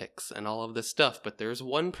antics and all of this stuff. But there's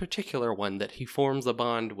one particular one that he forms a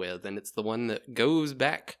bond with, and it's the one that goes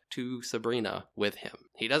back to Sabrina with him.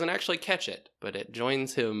 He doesn't actually catch it, but it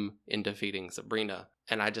joins him in defeating Sabrina.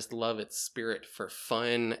 And I just love its spirit for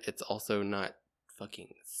fun. It's also not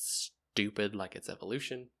fucking stupid like its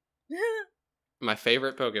evolution. My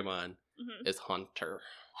favorite Pokemon is Haunter.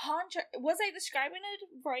 Haunter. Was I describing it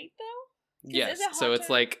right, though? Yes, is it so it's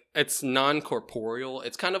Haunter? like, it's non-corporeal.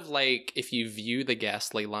 It's kind of like if you view the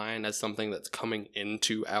Ghastly line as something that's coming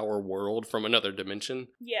into our world from another dimension.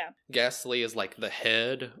 Yeah. Ghastly is like the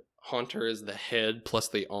head, Haunter is the head plus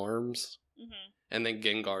the arms, and then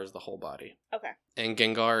Gengar is the whole body. Okay. And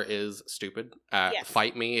Gengar is stupid. Yes.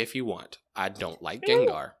 Fight me if you want. I don't like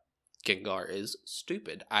Gengar. Gengar is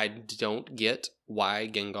stupid. I don't get why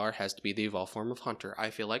Gengar has to be the evolved form of Haunter. I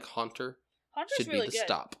feel like Haunter Haunter's should really be the good.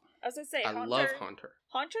 stop. I was gonna say, I love Haunter.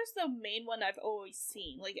 Haunter's the main one I've always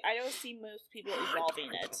seen. Like, I don't see most people evolving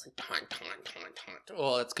it.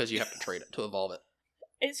 Well, that's because you have to trade it to evolve it.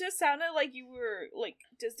 It just sounded like you were, like,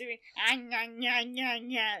 just doing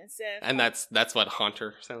instead of... And that's what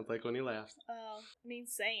Haunter sounds like when he laughs. Oh, I mean,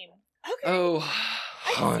 same. Okay. Oh,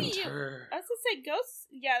 I can see you. Haunter. I was gonna say Ghost.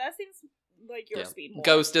 Yeah, that seems like your speed more.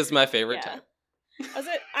 Ghost is my favorite Yeah. type.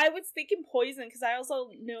 I was thinking poison because I also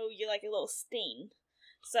know you like a little sting.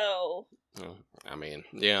 So Oh, I mean,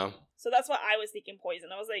 yeah. So that's why I was thinking poison.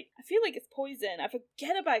 I was like, I feel like it's poison. I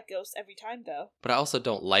forget about ghosts every time, though. But I also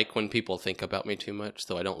don't like when people think about me too much,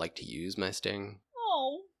 so I don't like to use my sting.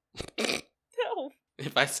 Oh. No.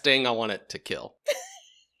 If I sting, I want it to kill.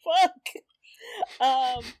 Fuck.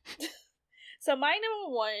 So my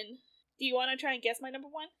number one... Do you want to try and guess my number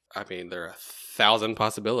one? I mean, there are 1,000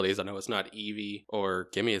 possibilities. I know it's not Eevee or,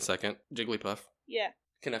 give me a second, Jigglypuff. Yeah,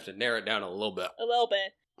 Gonna have to narrow it down a little bit. a little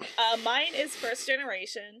bit. Mine is first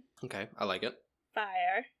generation. Okay, I like it.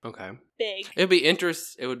 Fire. Okay. Big. It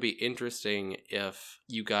would be interesting if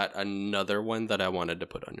you got another one that I wanted to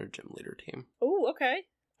put on your gym leader team. Oh, okay.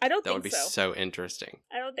 I don't That think would be so. so interesting.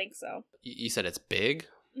 I don't think so. You said it's big?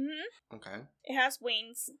 Mm-hmm. Okay. It has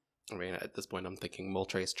wings. I mean, at this point, I'm thinking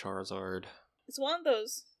Moltres Charizard. It's one of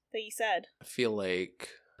those that you said. I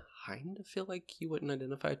kind of feel like you wouldn't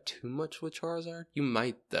identify too much with Charizard. You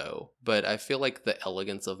might, though. But I feel like the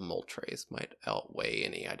elegance of Moltres might outweigh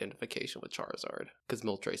any identification with Charizard. Because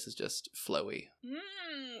Moltres is just flowy.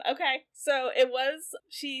 Okay, so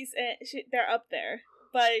they're up there,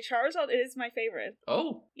 but Charizard is my favorite.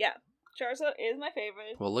 Oh. Yeah, Charizard is my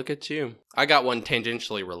favorite. Well, look at you. I got one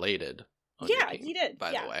tangentially related. On your Yeah, team, you did.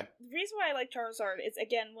 By the way. The reason why I like Charizard is,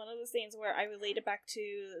 again, one of those things where I relate it back to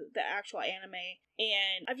the actual anime,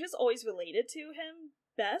 and I've just always related to him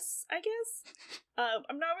best, I guess.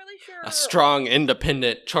 I'm not really sure. A strong,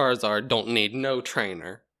 independent Charizard don't need no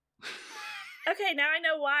trainer. Okay, now I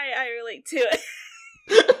know why I relate to it.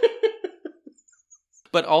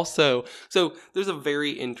 But also, so there's a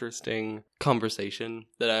very interesting conversation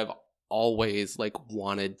that I've always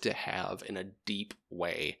wanted to have in a deep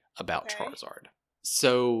way about Okay. Charizard.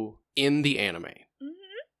 So in the anime,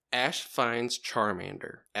 Mm-hmm. Ash finds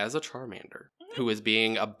Charmander as a Charmander who is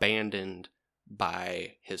being abandoned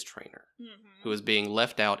by his trainer, Mm-hmm. who is being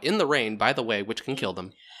left out in the rain, by the way, which can kill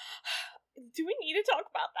them. Do we need to talk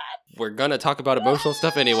about that? We're gonna talk about emotional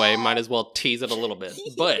stuff anyway, might as well tease it a little bit.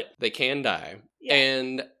 But they can die. Yeah.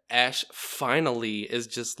 And Ash finally is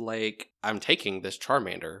just like, I'm taking this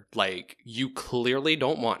Charmander. Like, you clearly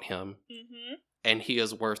don't want him, Mm-hmm. and he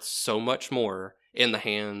is worth so much more in the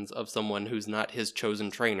hands of someone who's not his chosen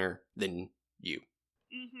trainer than you.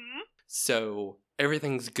 Mm-hmm. So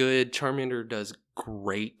everything's good. Charmander does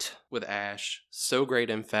great with Ash. So great,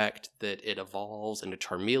 in fact, that it evolves into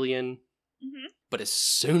Charmeleon. Mm-hmm. But as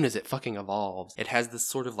soon as it fucking evolves, it has this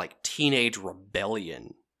sort of teenage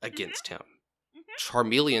rebellion against him.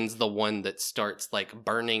 Charmeleon's the one that starts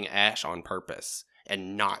burning Ash on purpose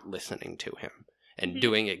and not listening to him and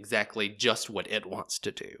doing exactly just what it wants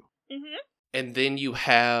to do. Mm-hmm. And then you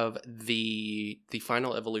have the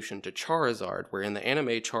final evolution to Charizard, where in the anime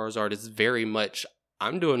Charizard is very much,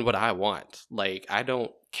 I'm doing what I want. I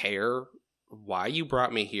don't care why you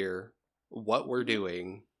brought me here, what we're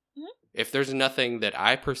doing. If there's nothing that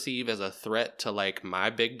I perceive as a threat to my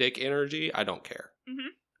big dick energy, I don't care. Mm-hmm.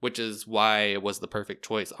 Which is why it was the perfect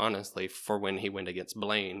choice, honestly, for when he went against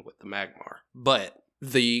Blaine with the Magmar. But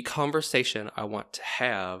the conversation I want to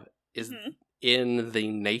have is in the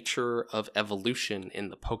nature of evolution in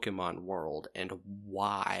the Pokemon world and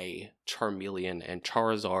why Charmeleon and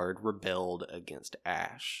Charizard rebelled against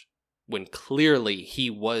Ash. When clearly he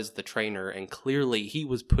was the trainer and clearly he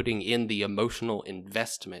was putting in the emotional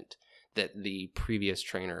investment that the previous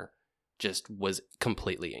trainer just was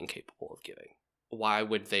completely incapable of giving. Why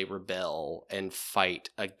would they rebel and fight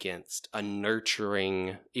against a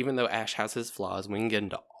nurturing, even though Ash has his flaws, we can get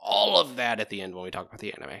into all of that at the end when we talk about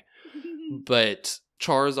the anime. But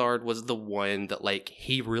Charizard was the one that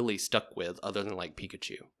he really stuck with, other than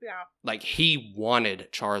Pikachu. Yeah. He wanted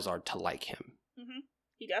Charizard to like him. Mm-hmm.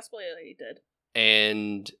 He desperately did.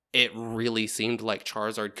 And it really seemed like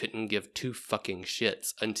Charizard couldn't give two fucking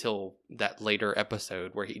shits until that later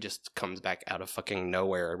episode where he just comes back out of fucking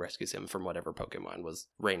nowhere and rescues him from whatever Pokemon was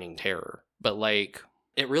raining terror. But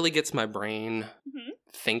it really gets my brain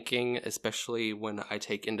thinking, especially when I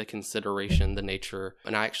take into consideration the nature,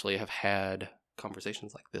 and I actually have had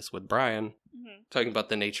conversations like this with Brian, talking about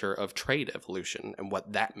the nature of trade evolution and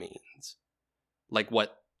what that means.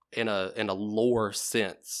 What in a lore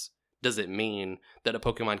sense does it mean that a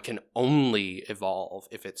Pokemon can only evolve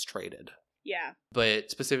if it's traded? Yeah. But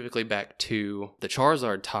specifically back to the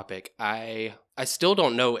Charizard topic, I still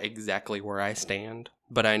don't know exactly where I stand,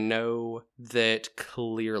 but I know that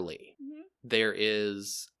clearly there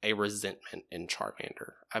is a resentment in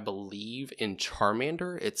Charmander. I believe in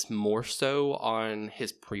Charmander, it's more so on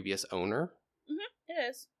his previous owner. It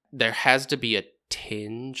is. There has to be a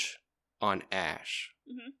tinge on Ash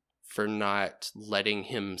for not letting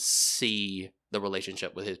him see the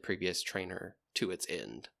relationship with his previous trainer to its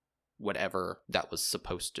end, whatever that was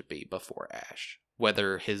supposed to be before Ash.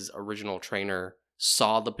 Whether his original trainer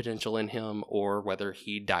saw the potential in him or whether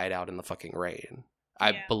he died out in the fucking rain.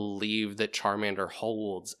 I believe that Charmander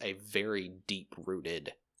holds a very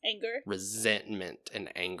deep-rooted resentment and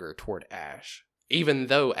anger toward Ash. Even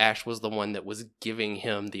though Ash was the one that was giving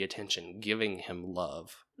him the attention, giving him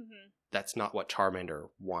love. That's not what Charmander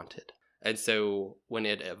wanted. And so when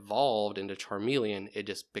it evolved into Charmeleon, it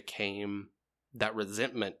just became that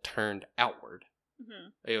resentment turned outward.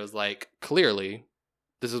 It was clearly,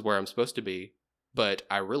 this is where I'm supposed to be, but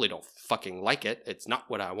I really don't fucking like it. It's not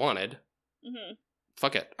what I wanted.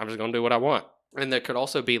 Fuck it. I'm just going to do what I want. And there could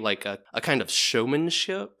also be a kind of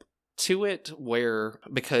showmanship to it where,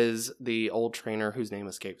 because the old trainer, whose name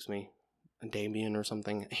escapes me, Damien or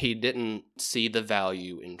something, he didn't see the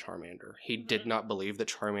value in Charmander. He did not believe that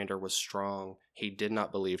Charmander was strong. He did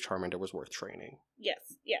not believe Charmander was worth training. Yes.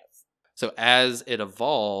 So as it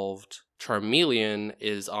evolved, Charmeleon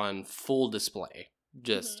is on full display.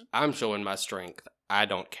 Just, I'm showing my strength. I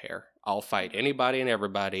don't care. I'll fight anybody and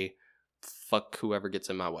everybody. Fuck whoever gets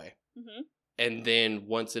in my way. Mm-hmm. And then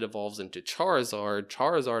once it evolves into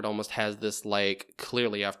Charizard almost has this, like,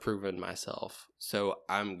 clearly I've proven myself, so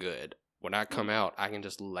I'm good. When I come out, I can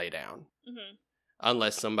just lay down. Mm-hmm.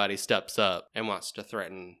 Unless somebody steps up and wants to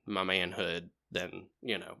threaten my manhood, then,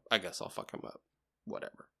 you know, I guess I'll fuck them up.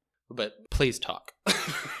 Whatever. But please talk.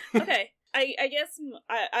 Okay. I guess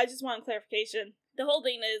I just want clarification. The whole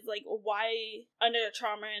thing is, like, why under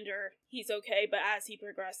Charmander he's okay, but as he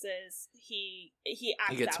progresses, he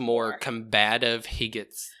acts He gets out more combative.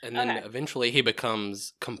 And then Okay. eventually he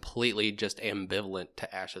becomes completely just ambivalent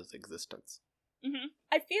to Ash's existence. Mm-hmm.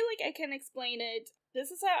 I feel like I can explain it.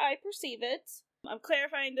 This is how I perceive it. I'm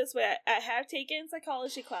clarifying this way. I have taken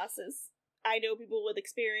psychology classes. I know people with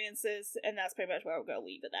experiences, and that's pretty much where I'm going to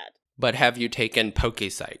leave it at. But have you taken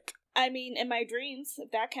PokePsych? I mean, in my dreams,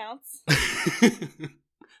 if that counts.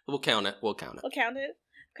 We'll count it. We'll count it?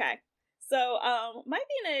 Okay. So, my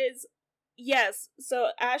thing is, yes, so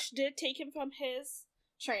Ash did take him from his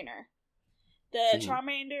trainer. The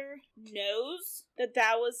Charmander knows that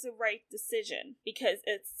that was the right decision because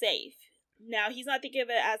it's safe. Now, he's not thinking of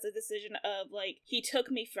it as a decision of, like, he took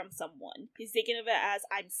me from someone. He's thinking of it as,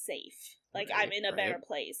 I'm safe. Like, Right, I'm in a better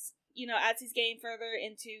place. You know, as he's getting further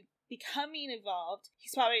into becoming involved,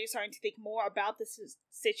 he's probably starting to think more about this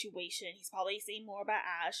situation. He's probably seeing more about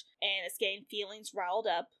Ash, and it's getting feelings riled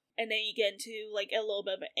up. And then you get into, like, a little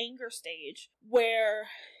bit of an anger stage, where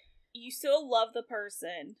you still love the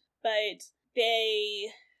person, but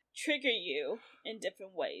they trigger you in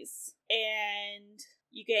different ways. And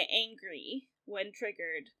you get angry when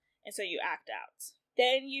triggered, and so you act out.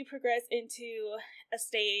 Then you progress into a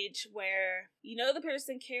stage where you know the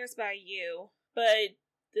person cares about you, but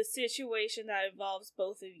the situation that involves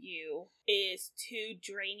both of you is too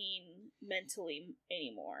draining mentally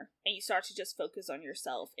anymore. And you start to just focus on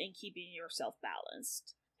yourself and keeping yourself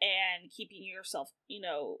balanced. And keeping yourself, you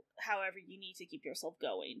know, however you need to keep yourself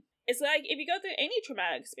going. It's like, if you go through any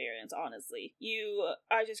traumatic experience, honestly, you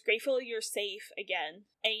are just grateful you're safe again.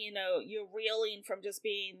 And, you know, you're reeling from just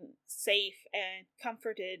being safe and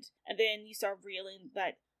comforted. And then you start reeling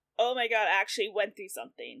that, oh my god, I actually went through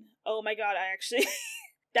something. Oh my god, I actually...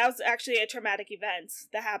 that was actually a traumatic event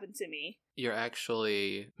that happened to me. You're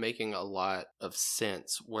actually making a lot of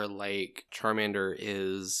sense where, like, Charmander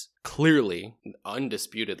is clearly,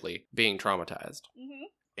 undisputedly, being traumatized. Mm-hmm.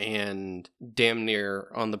 And damn near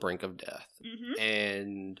on the brink of death. Mm-hmm.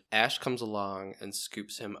 And Ash comes along and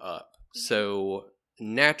scoops him up. Mm-hmm. So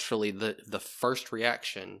naturally, the first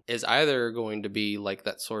reaction is either going to be like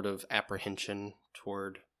that sort of apprehension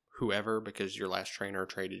toward whoever, because your last trainer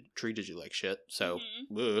treated you like shit, so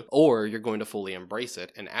or you're going to fully embrace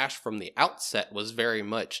it. And Ash from the outset was very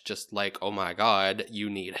much just like, oh my god, you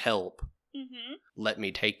need help, let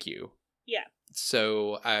me take you. Yeah.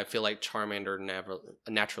 So I feel like Charmander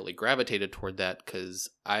naturally gravitated toward that,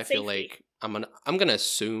 because I feel like I'm gonna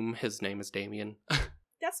assume his name is Damien.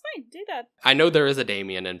 That's fine, do that. I know there is a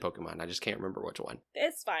Damien in Pokemon, I just can't remember which one.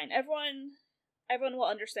 It's fine, everyone will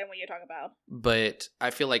understand what you're talking about. But I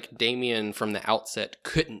feel like Damien from the outset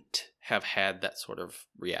couldn't have had that sort of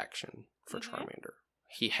reaction for Charmander.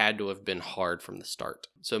 He had to have been hard from the start.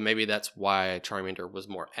 So maybe that's why Charmander was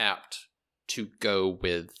more apt to go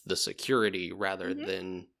with the security rather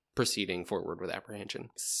than proceeding forward with apprehension.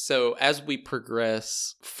 So as we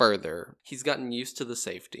progress further, he's gotten used to the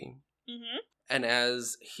safety. And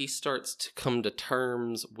as he starts to come to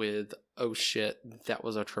terms with, oh shit, that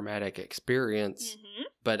was a traumatic experience,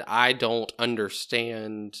 but I don't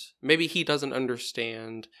understand, maybe he doesn't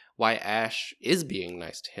understand why Ash is being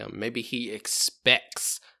nice to him. Maybe he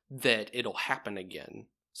expects that it'll happen again.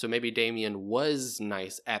 So maybe Damien was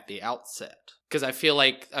nice at the outset. Because I feel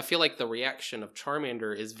like the reaction of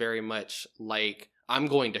Charmander is very much like, I'm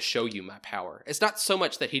going to show you my power. It's not so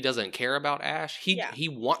much that he doesn't care about Ash. He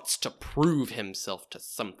wants to prove himself to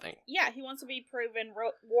something. Yeah, he wants to be proven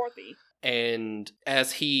worthy. And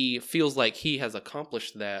as he feels like he has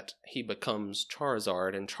accomplished that, he becomes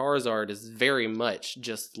Charizard. And Charizard is very much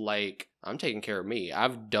just like, I'm taking care of me.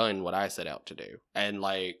 I've done what I set out to do. And,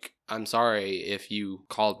 like, I'm sorry if you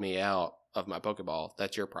called me out of my Pokeball.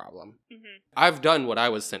 That's your problem. I've done what I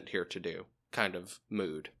was sent here to do kind of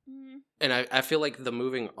mood. And I feel like the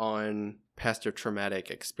moving on past a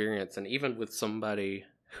traumatic experience, and even with somebody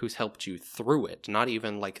who's helped you through it, not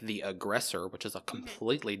even like the aggressor, which is a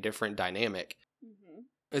completely different dynamic,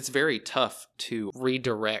 it's very tough to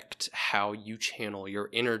redirect how you channel your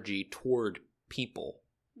energy toward people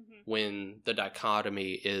when the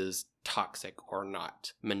dichotomy is toxic or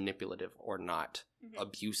not, manipulative or not,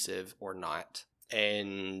 abusive or not.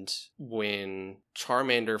 And when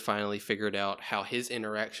Charmander finally figured out how his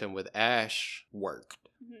interaction with Ash worked,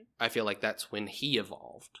 I feel like that's when he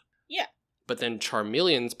evolved. Yeah. But then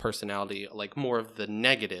Charmeleon's personality, like more of the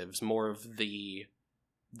negatives, more of the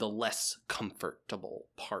less comfortable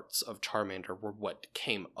parts of Charmander were what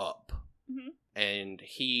came up. And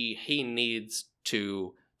he needs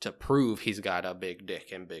to prove he's got a big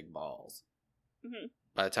dick and big balls.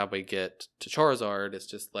 By the time we get to Charizard, it's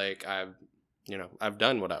just like, I've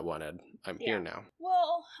done what I wanted. I'm here now.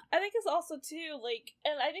 Well, I think it's also too, like,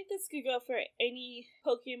 and I think this could go for any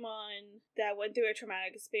Pokemon that went through a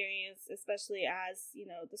traumatic experience, especially as,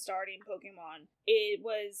 the starting Pokemon. It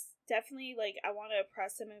was definitely like, I want to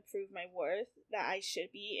impress him and prove my worth, that I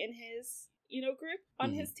should be in his, group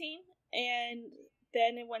on his team. And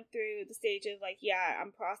then it went through the stage of like, yeah,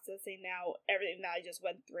 I'm processing now everything that I just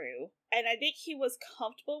went through. And I think he was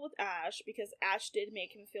comfortable with Ash because Ash did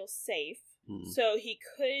make him feel safe. So he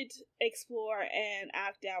could explore and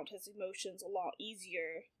act out his emotions a lot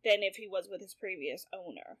easier than if he was with his previous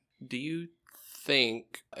owner. Do you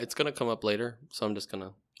think, it's going to come up later, so I'm just going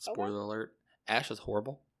to spoiler alert, Ash is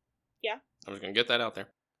horrible? Yeah. I'm just going to get that out there.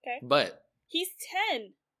 Okay. But he's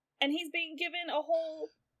 10, and he's being given a whole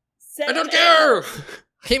set I don't care!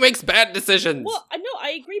 He makes bad decisions! Well, no,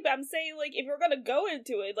 I agree, but I'm saying, like, if we're gonna go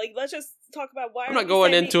into it, like, let's just talk about why I'm not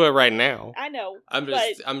going into it right now. I know.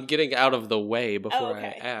 I'm getting out of the way before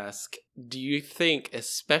I ask. Do you think,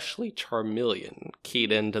 especially Charmeleon,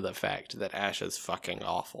 keyed into the fact that Ash is fucking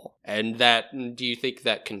awful? And do you think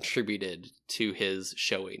that contributed to his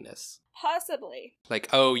showiness? Possibly. Like,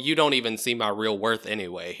 oh, you don't even see my real worth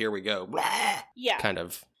anyway. Here we go. Blah! Yeah. Kind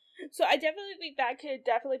of. So I definitely think that could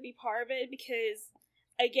definitely be part of it because,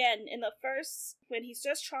 again, in the first, when he's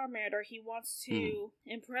just Charmander, he wants to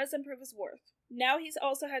impress and prove his worth. Now he's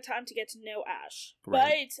also had time to get to know Ash.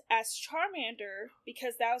 Right. But as Charmander,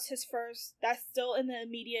 because that was his first, that's still in the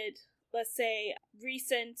immediate, let's say,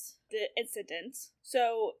 recent incident.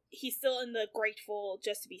 So he's still in the grateful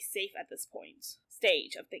just to be safe at this point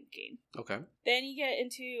stage of thinking. Okay. Then you get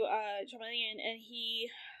into Charmeleon, and he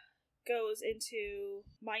goes into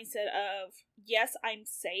mindset of, yes, I'm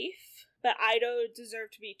safe, but I don't deserve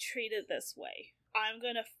to be treated this way. I'm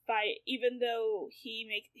gonna fight, even though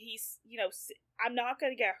I'm not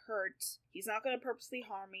gonna get hurt. He's not gonna purposely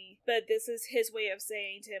harm me, but this is his way of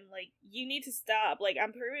saying to him, like, you need to stop. Like,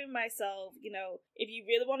 I'm proving myself, if you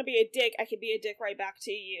really want to be a dick, I can be a dick right back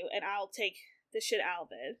to you, and I'll take the shit out of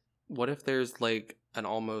it. What if there's, like, an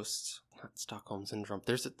almost, not Stockholm Syndrome,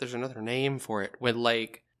 there's another name for it, when,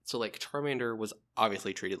 like, so, like, Charmander was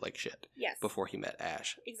obviously treated like shit before he met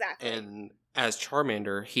Ash. Exactly. And as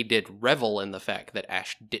Charmander, he did revel in the fact that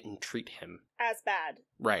Ash didn't treat him as bad.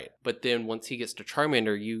 Right. But then once he gets to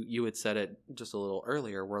Charmander, you had said it just a little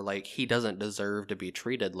earlier, where, like, he doesn't deserve to be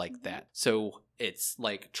treated like that. So it's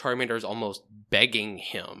like Charmander's almost begging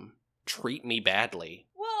him, treat me badly.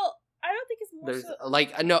 Well, I don't think it's more so...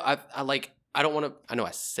 Like, I know, I don't want to, I know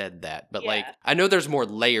I said that, but like, I know there's more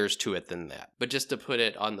layers to it than that. But just to put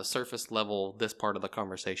it on the surface level, this part of the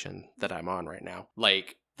conversation that I'm on right now,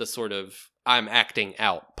 like the sort of, I'm acting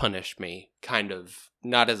out, punish me, kind of,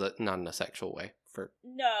 not in a sexual way. For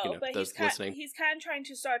but he's kind of trying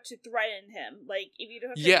to start to threaten him. Like, if you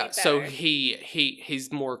don't so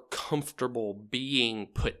he's more comfortable being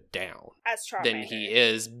put down as Charmander than he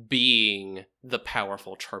is being the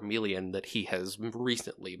powerful Charmeleon that he has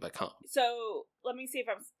recently become. So let me see if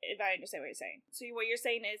I understand what you're saying. So what you're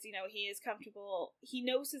saying is, he is comfortable. He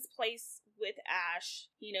knows his place with Ash.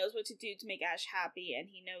 He knows what to do to make Ash happy, and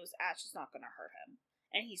he knows Ash is not going to hurt him.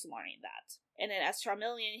 And he's learning that. And then as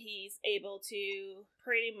Charmeleon, he's able to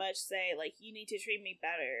pretty much say, like, you need to treat me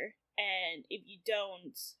better. And if you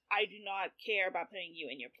don't, I do not care about putting you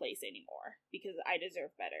in your place anymore. Because I deserve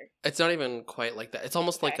better. It's not even quite like that. It's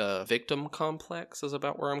almost like a victim complex is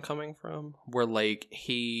about where I'm coming from. Where, like,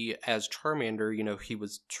 he, as Charmander, he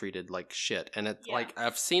was treated like shit. And it's like,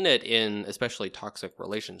 I've seen it in especially toxic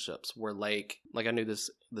relationships. Where, like I knew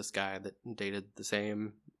this guy that dated the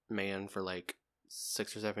same man for, like,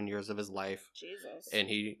 6 or 7 years of his life. Jesus. And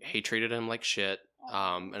he treated him like shit.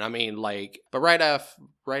 And I mean, like, but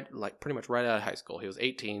pretty much right out of high school, he was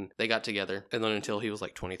 18, they got together, and then until he was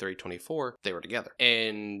like 23, 24, they were together.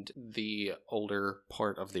 And the older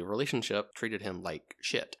part of the relationship treated him like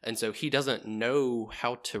shit. And so he doesn't know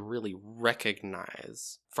how to really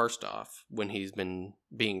recognize, first off, when he's been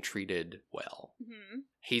being treated well. Mm-hmm.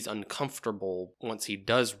 He's uncomfortable once he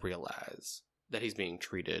does realize that he's being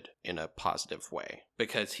treated in a positive way,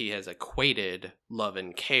 because he has equated love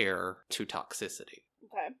and care to toxicity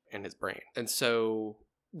in his brain. And so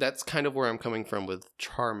that's kind of where I'm coming from with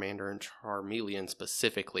Charmander and Charmeleon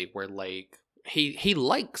specifically, where like he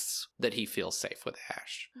likes that he feels safe with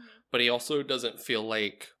Ash, but he also doesn't feel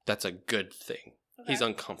like that's a good thing. Okay. He's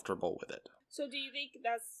uncomfortable with it. So do you think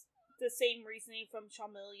that's the same reasoning from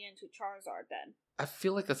Charmeleon to Charizard then? I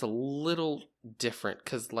feel like that's a little different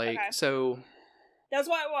because like Okay. so. That's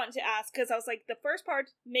why I wanted to ask, because I was like, the first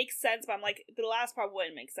part makes sense, but I'm like, the last part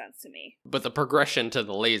wouldn't make sense to me. But the progression to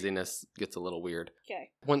the laziness gets a little weird. Okay.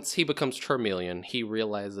 Once he becomes Charmeleon, he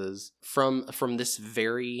realizes from this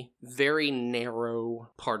very, very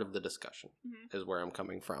narrow part of the discussion is where I'm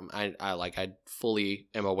coming from. I fully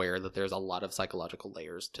am aware that there's a lot of psychological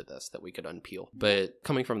layers to this that we could unpeel. But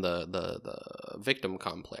coming from the victim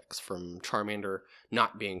complex, from Charmander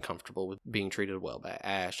not being comfortable with being treated well by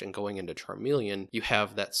Ash and going into Charmeleon, you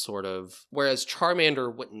have that sort of, whereas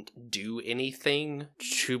Charmander wouldn't do anything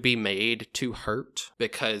to be made to hurt,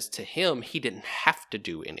 because to him, he didn't have to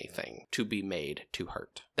do anything to be made to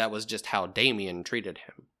hurt. That was just how Damien treated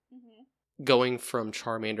him. Going from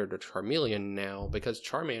Charmander to Charmeleon now, because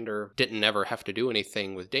Charmander didn't ever have to do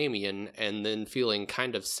anything with Damien, and then feeling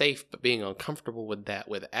kind of safe but being uncomfortable with that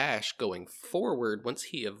with Ash going forward, once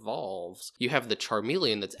he evolves, you have the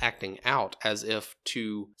Charmeleon that's acting out as if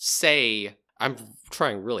to say, I'm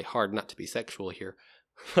trying really hard not to be sexual here,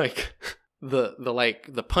 like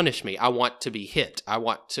the punish me, I want to be hit, I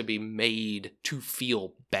want to be made to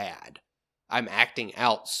feel bad. I'm acting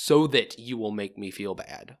out so that you will make me feel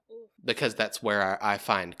bad. Because that's where I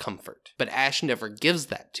find comfort. But Ash never gives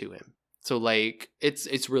that to him. So, like,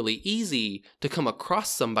 it's really easy to come across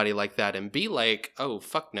somebody like that and be like, oh,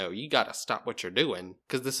 fuck no, you gotta stop what you're doing,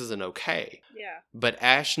 because this isn't okay. Yeah. But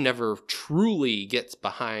Ash never truly gets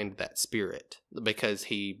behind that spirit, because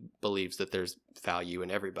he believes that there's value in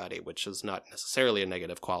everybody, which is not necessarily a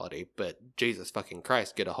negative quality, but Jesus fucking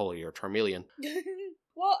Christ, get a hold of your Charmeleon.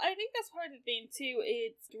 Well, I think that's part of the thing, too.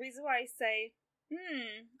 It's the reason why I say,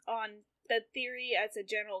 on the theory as a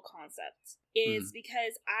general concept is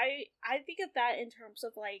because I think of that in terms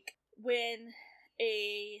of like when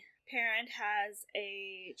a parent has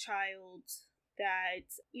a child that,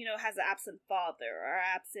 you know, has an absent father or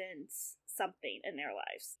absent something in their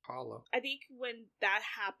lives. Hollow. I think when that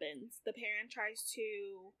happens, the parent tries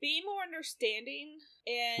to be more understanding,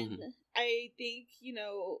 and I think, you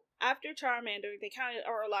know, after Charmander, they kind of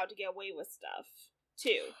are allowed to get away with stuff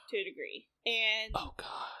too, to a degree. And oh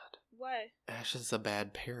god, what? Ash is a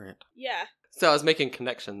bad parent. Yeah. So I was making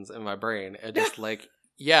connections in my brain and just like,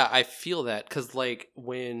 yeah, I feel that because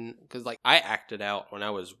I acted out when I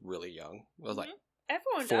was really young. I was like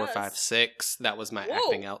everyone 4, does. 5, 6. That was my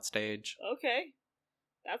acting out stage. Okay,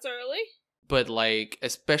 that's early. But like,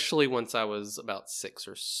 especially once I was about 6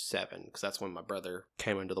 or 7, because that's when my brother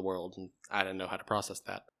came into the world and I didn't know how to process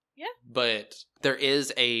that. Yeah. But there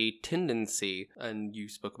is a tendency, and you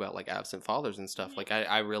spoke about like absent fathers and stuff. Like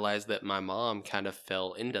I realized that my mom kind of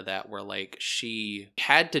fell into that, where like she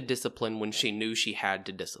had to discipline when she knew she had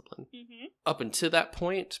to discipline. Up until that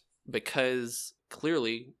point, because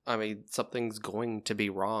clearly, I mean, something's going to be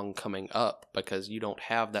wrong coming up because you don't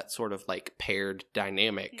have that sort of like paired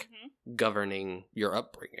dynamic governing your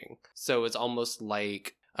upbringing. So it's almost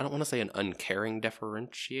like, I don't want to say an uncaring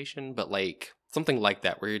differentiation, but like something like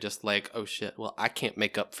that, where you're just like, oh shit, well, I can't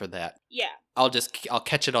make up for that. Yeah. I'll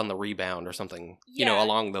catch it on the rebound or something, you know,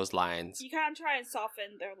 along those lines. You kind of try and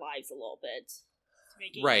soften their lives a little bit. To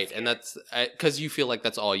make it right, easier. and that's, because you feel like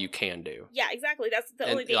that's all you can do. Yeah, exactly. That's the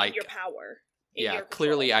only thing in your power. Yeah,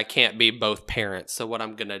 clearly I can't be both parents, so what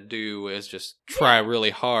I'm gonna do is just try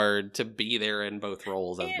really hard to be there in both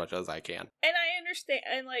roles as much as I can. And I understand,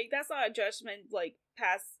 and like, that's not a judgment, like,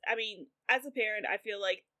 I mean, as a parent, I feel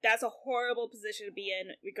like that's a horrible position to be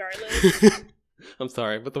in, regardless. I'm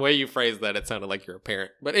sorry, but the way you phrased that, it sounded like you're a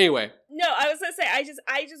parent. But anyway. No, I was gonna say,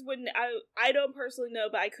 I just wouldn't, I don't personally know,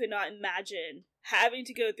 but I could not imagine having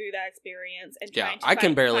to go through that experience and trying to I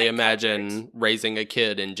can barely find imagine comfort. raising a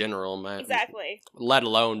kid in general, Exactly. Let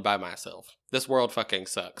alone by myself. This world fucking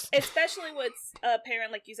sucks. Especially with a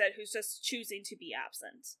parent, like you said, who's just choosing to be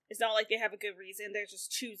absent. It's not like they have a good reason, they're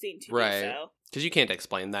just choosing to do so. Because you can't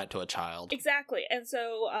explain that to a child. Exactly. And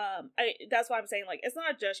so that's why I'm saying, like, it's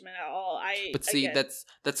not a judgment at all. But see,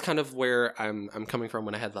 that's kind of where I'm coming from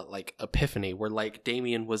when I had that like epiphany, where like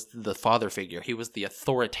Damien was the father figure. He was the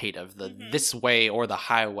authoritative, the this way or the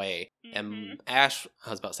highway. And Ash, I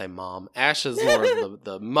was about to say mom. Ash is more of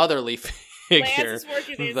the motherly figure. Lance is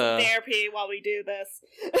working his therapy while we do this.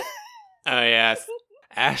 Oh yes.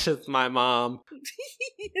 Ash is my mom.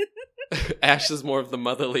 Ash is more of the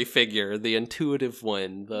motherly figure, the intuitive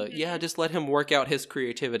one. Just let him work out his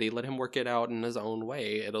creativity. Let him work it out in his own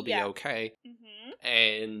way. It'll be okay.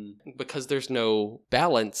 And because there's no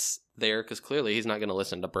balance there, because clearly he's not going to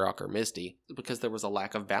listen to Brock or Misty, because there was a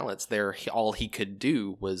lack of balance there, all he could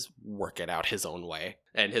do was work it out his own way.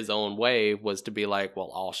 And his own way was to be like,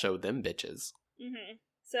 well, I'll show them bitches. Mm-hmm.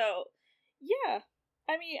 So, yeah.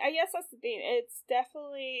 I mean, I guess that's the thing. It's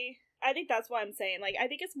definitely... I think that's what I'm saying. Like, I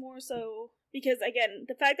think it's more so... Because, again,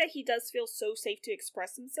 the fact that he does feel so safe to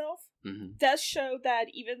express himself does show that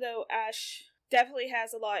even though Ash definitely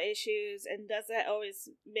has a lot of issues and doesn't always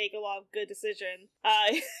make a lot of good decisions,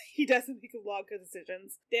 he doesn't make a lot of good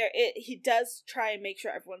decisions. He does try and make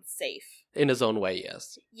sure everyone's safe. In his own way,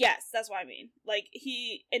 yes. Yes, that's what I mean. Like,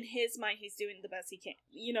 in his mind, he's doing the best he can.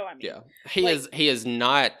 You know what I mean? Yeah. He is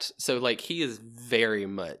not, so, like, he is very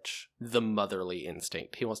much the motherly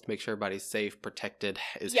instinct. He wants to make sure everybody's safe, protected,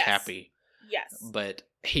 is happy. Yes. But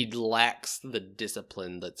he lacks the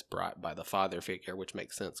discipline that's brought by the father figure, which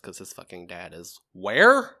makes sense because his fucking dad is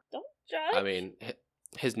where? Don't judge. I mean,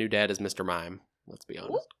 his new dad is Mr. Mime, let's be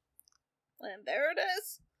honest. Ooh. And there it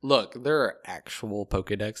is. Look, there are actual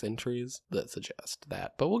Pokedex entries that suggest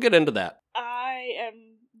that, but we'll get into that. I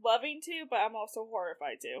am loving to, but I'm also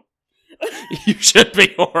horrified to. You should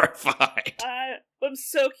be horrified. I'm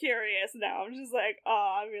so curious now. I'm just like,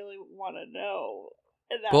 I really want to know.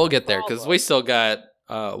 We'll get there, because we still got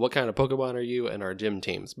what kind of Pokemon are you and our gym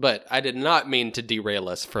teams. But I did not mean to derail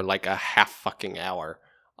us for like a half fucking hour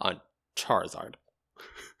on Charizard.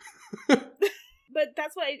 But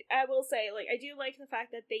that's what I will say. Like, I do like the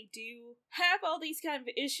fact that they do have all these kind of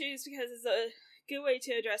issues, because it's a good way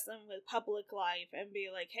to address them with public life and be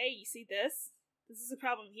like, hey, you see this? This is a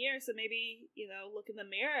problem here, so maybe, look in the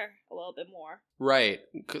mirror a little bit more. Right.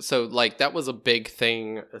 So, like, that was a big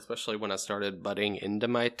thing, especially when I started budding into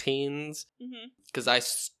my teens. Because I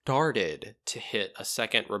started to hit a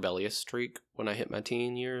second rebellious streak when I hit my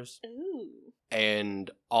teen years. Ooh.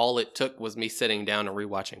 And all it took was me sitting down and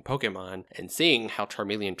rewatching Pokemon and seeing how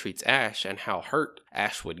Charmeleon treats Ash and how hurt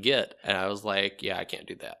Ash would get. And I was like, yeah, I can't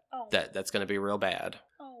do that. Oh. That's going to be real bad.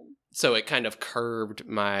 Oh. So it kind of curbed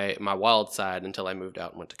my wild side until I moved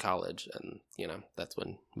out and went to college. And, that's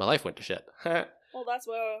when my life went to shit. Well, that's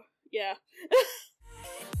where, yeah.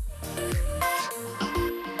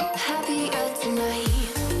 Happier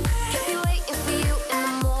tonight.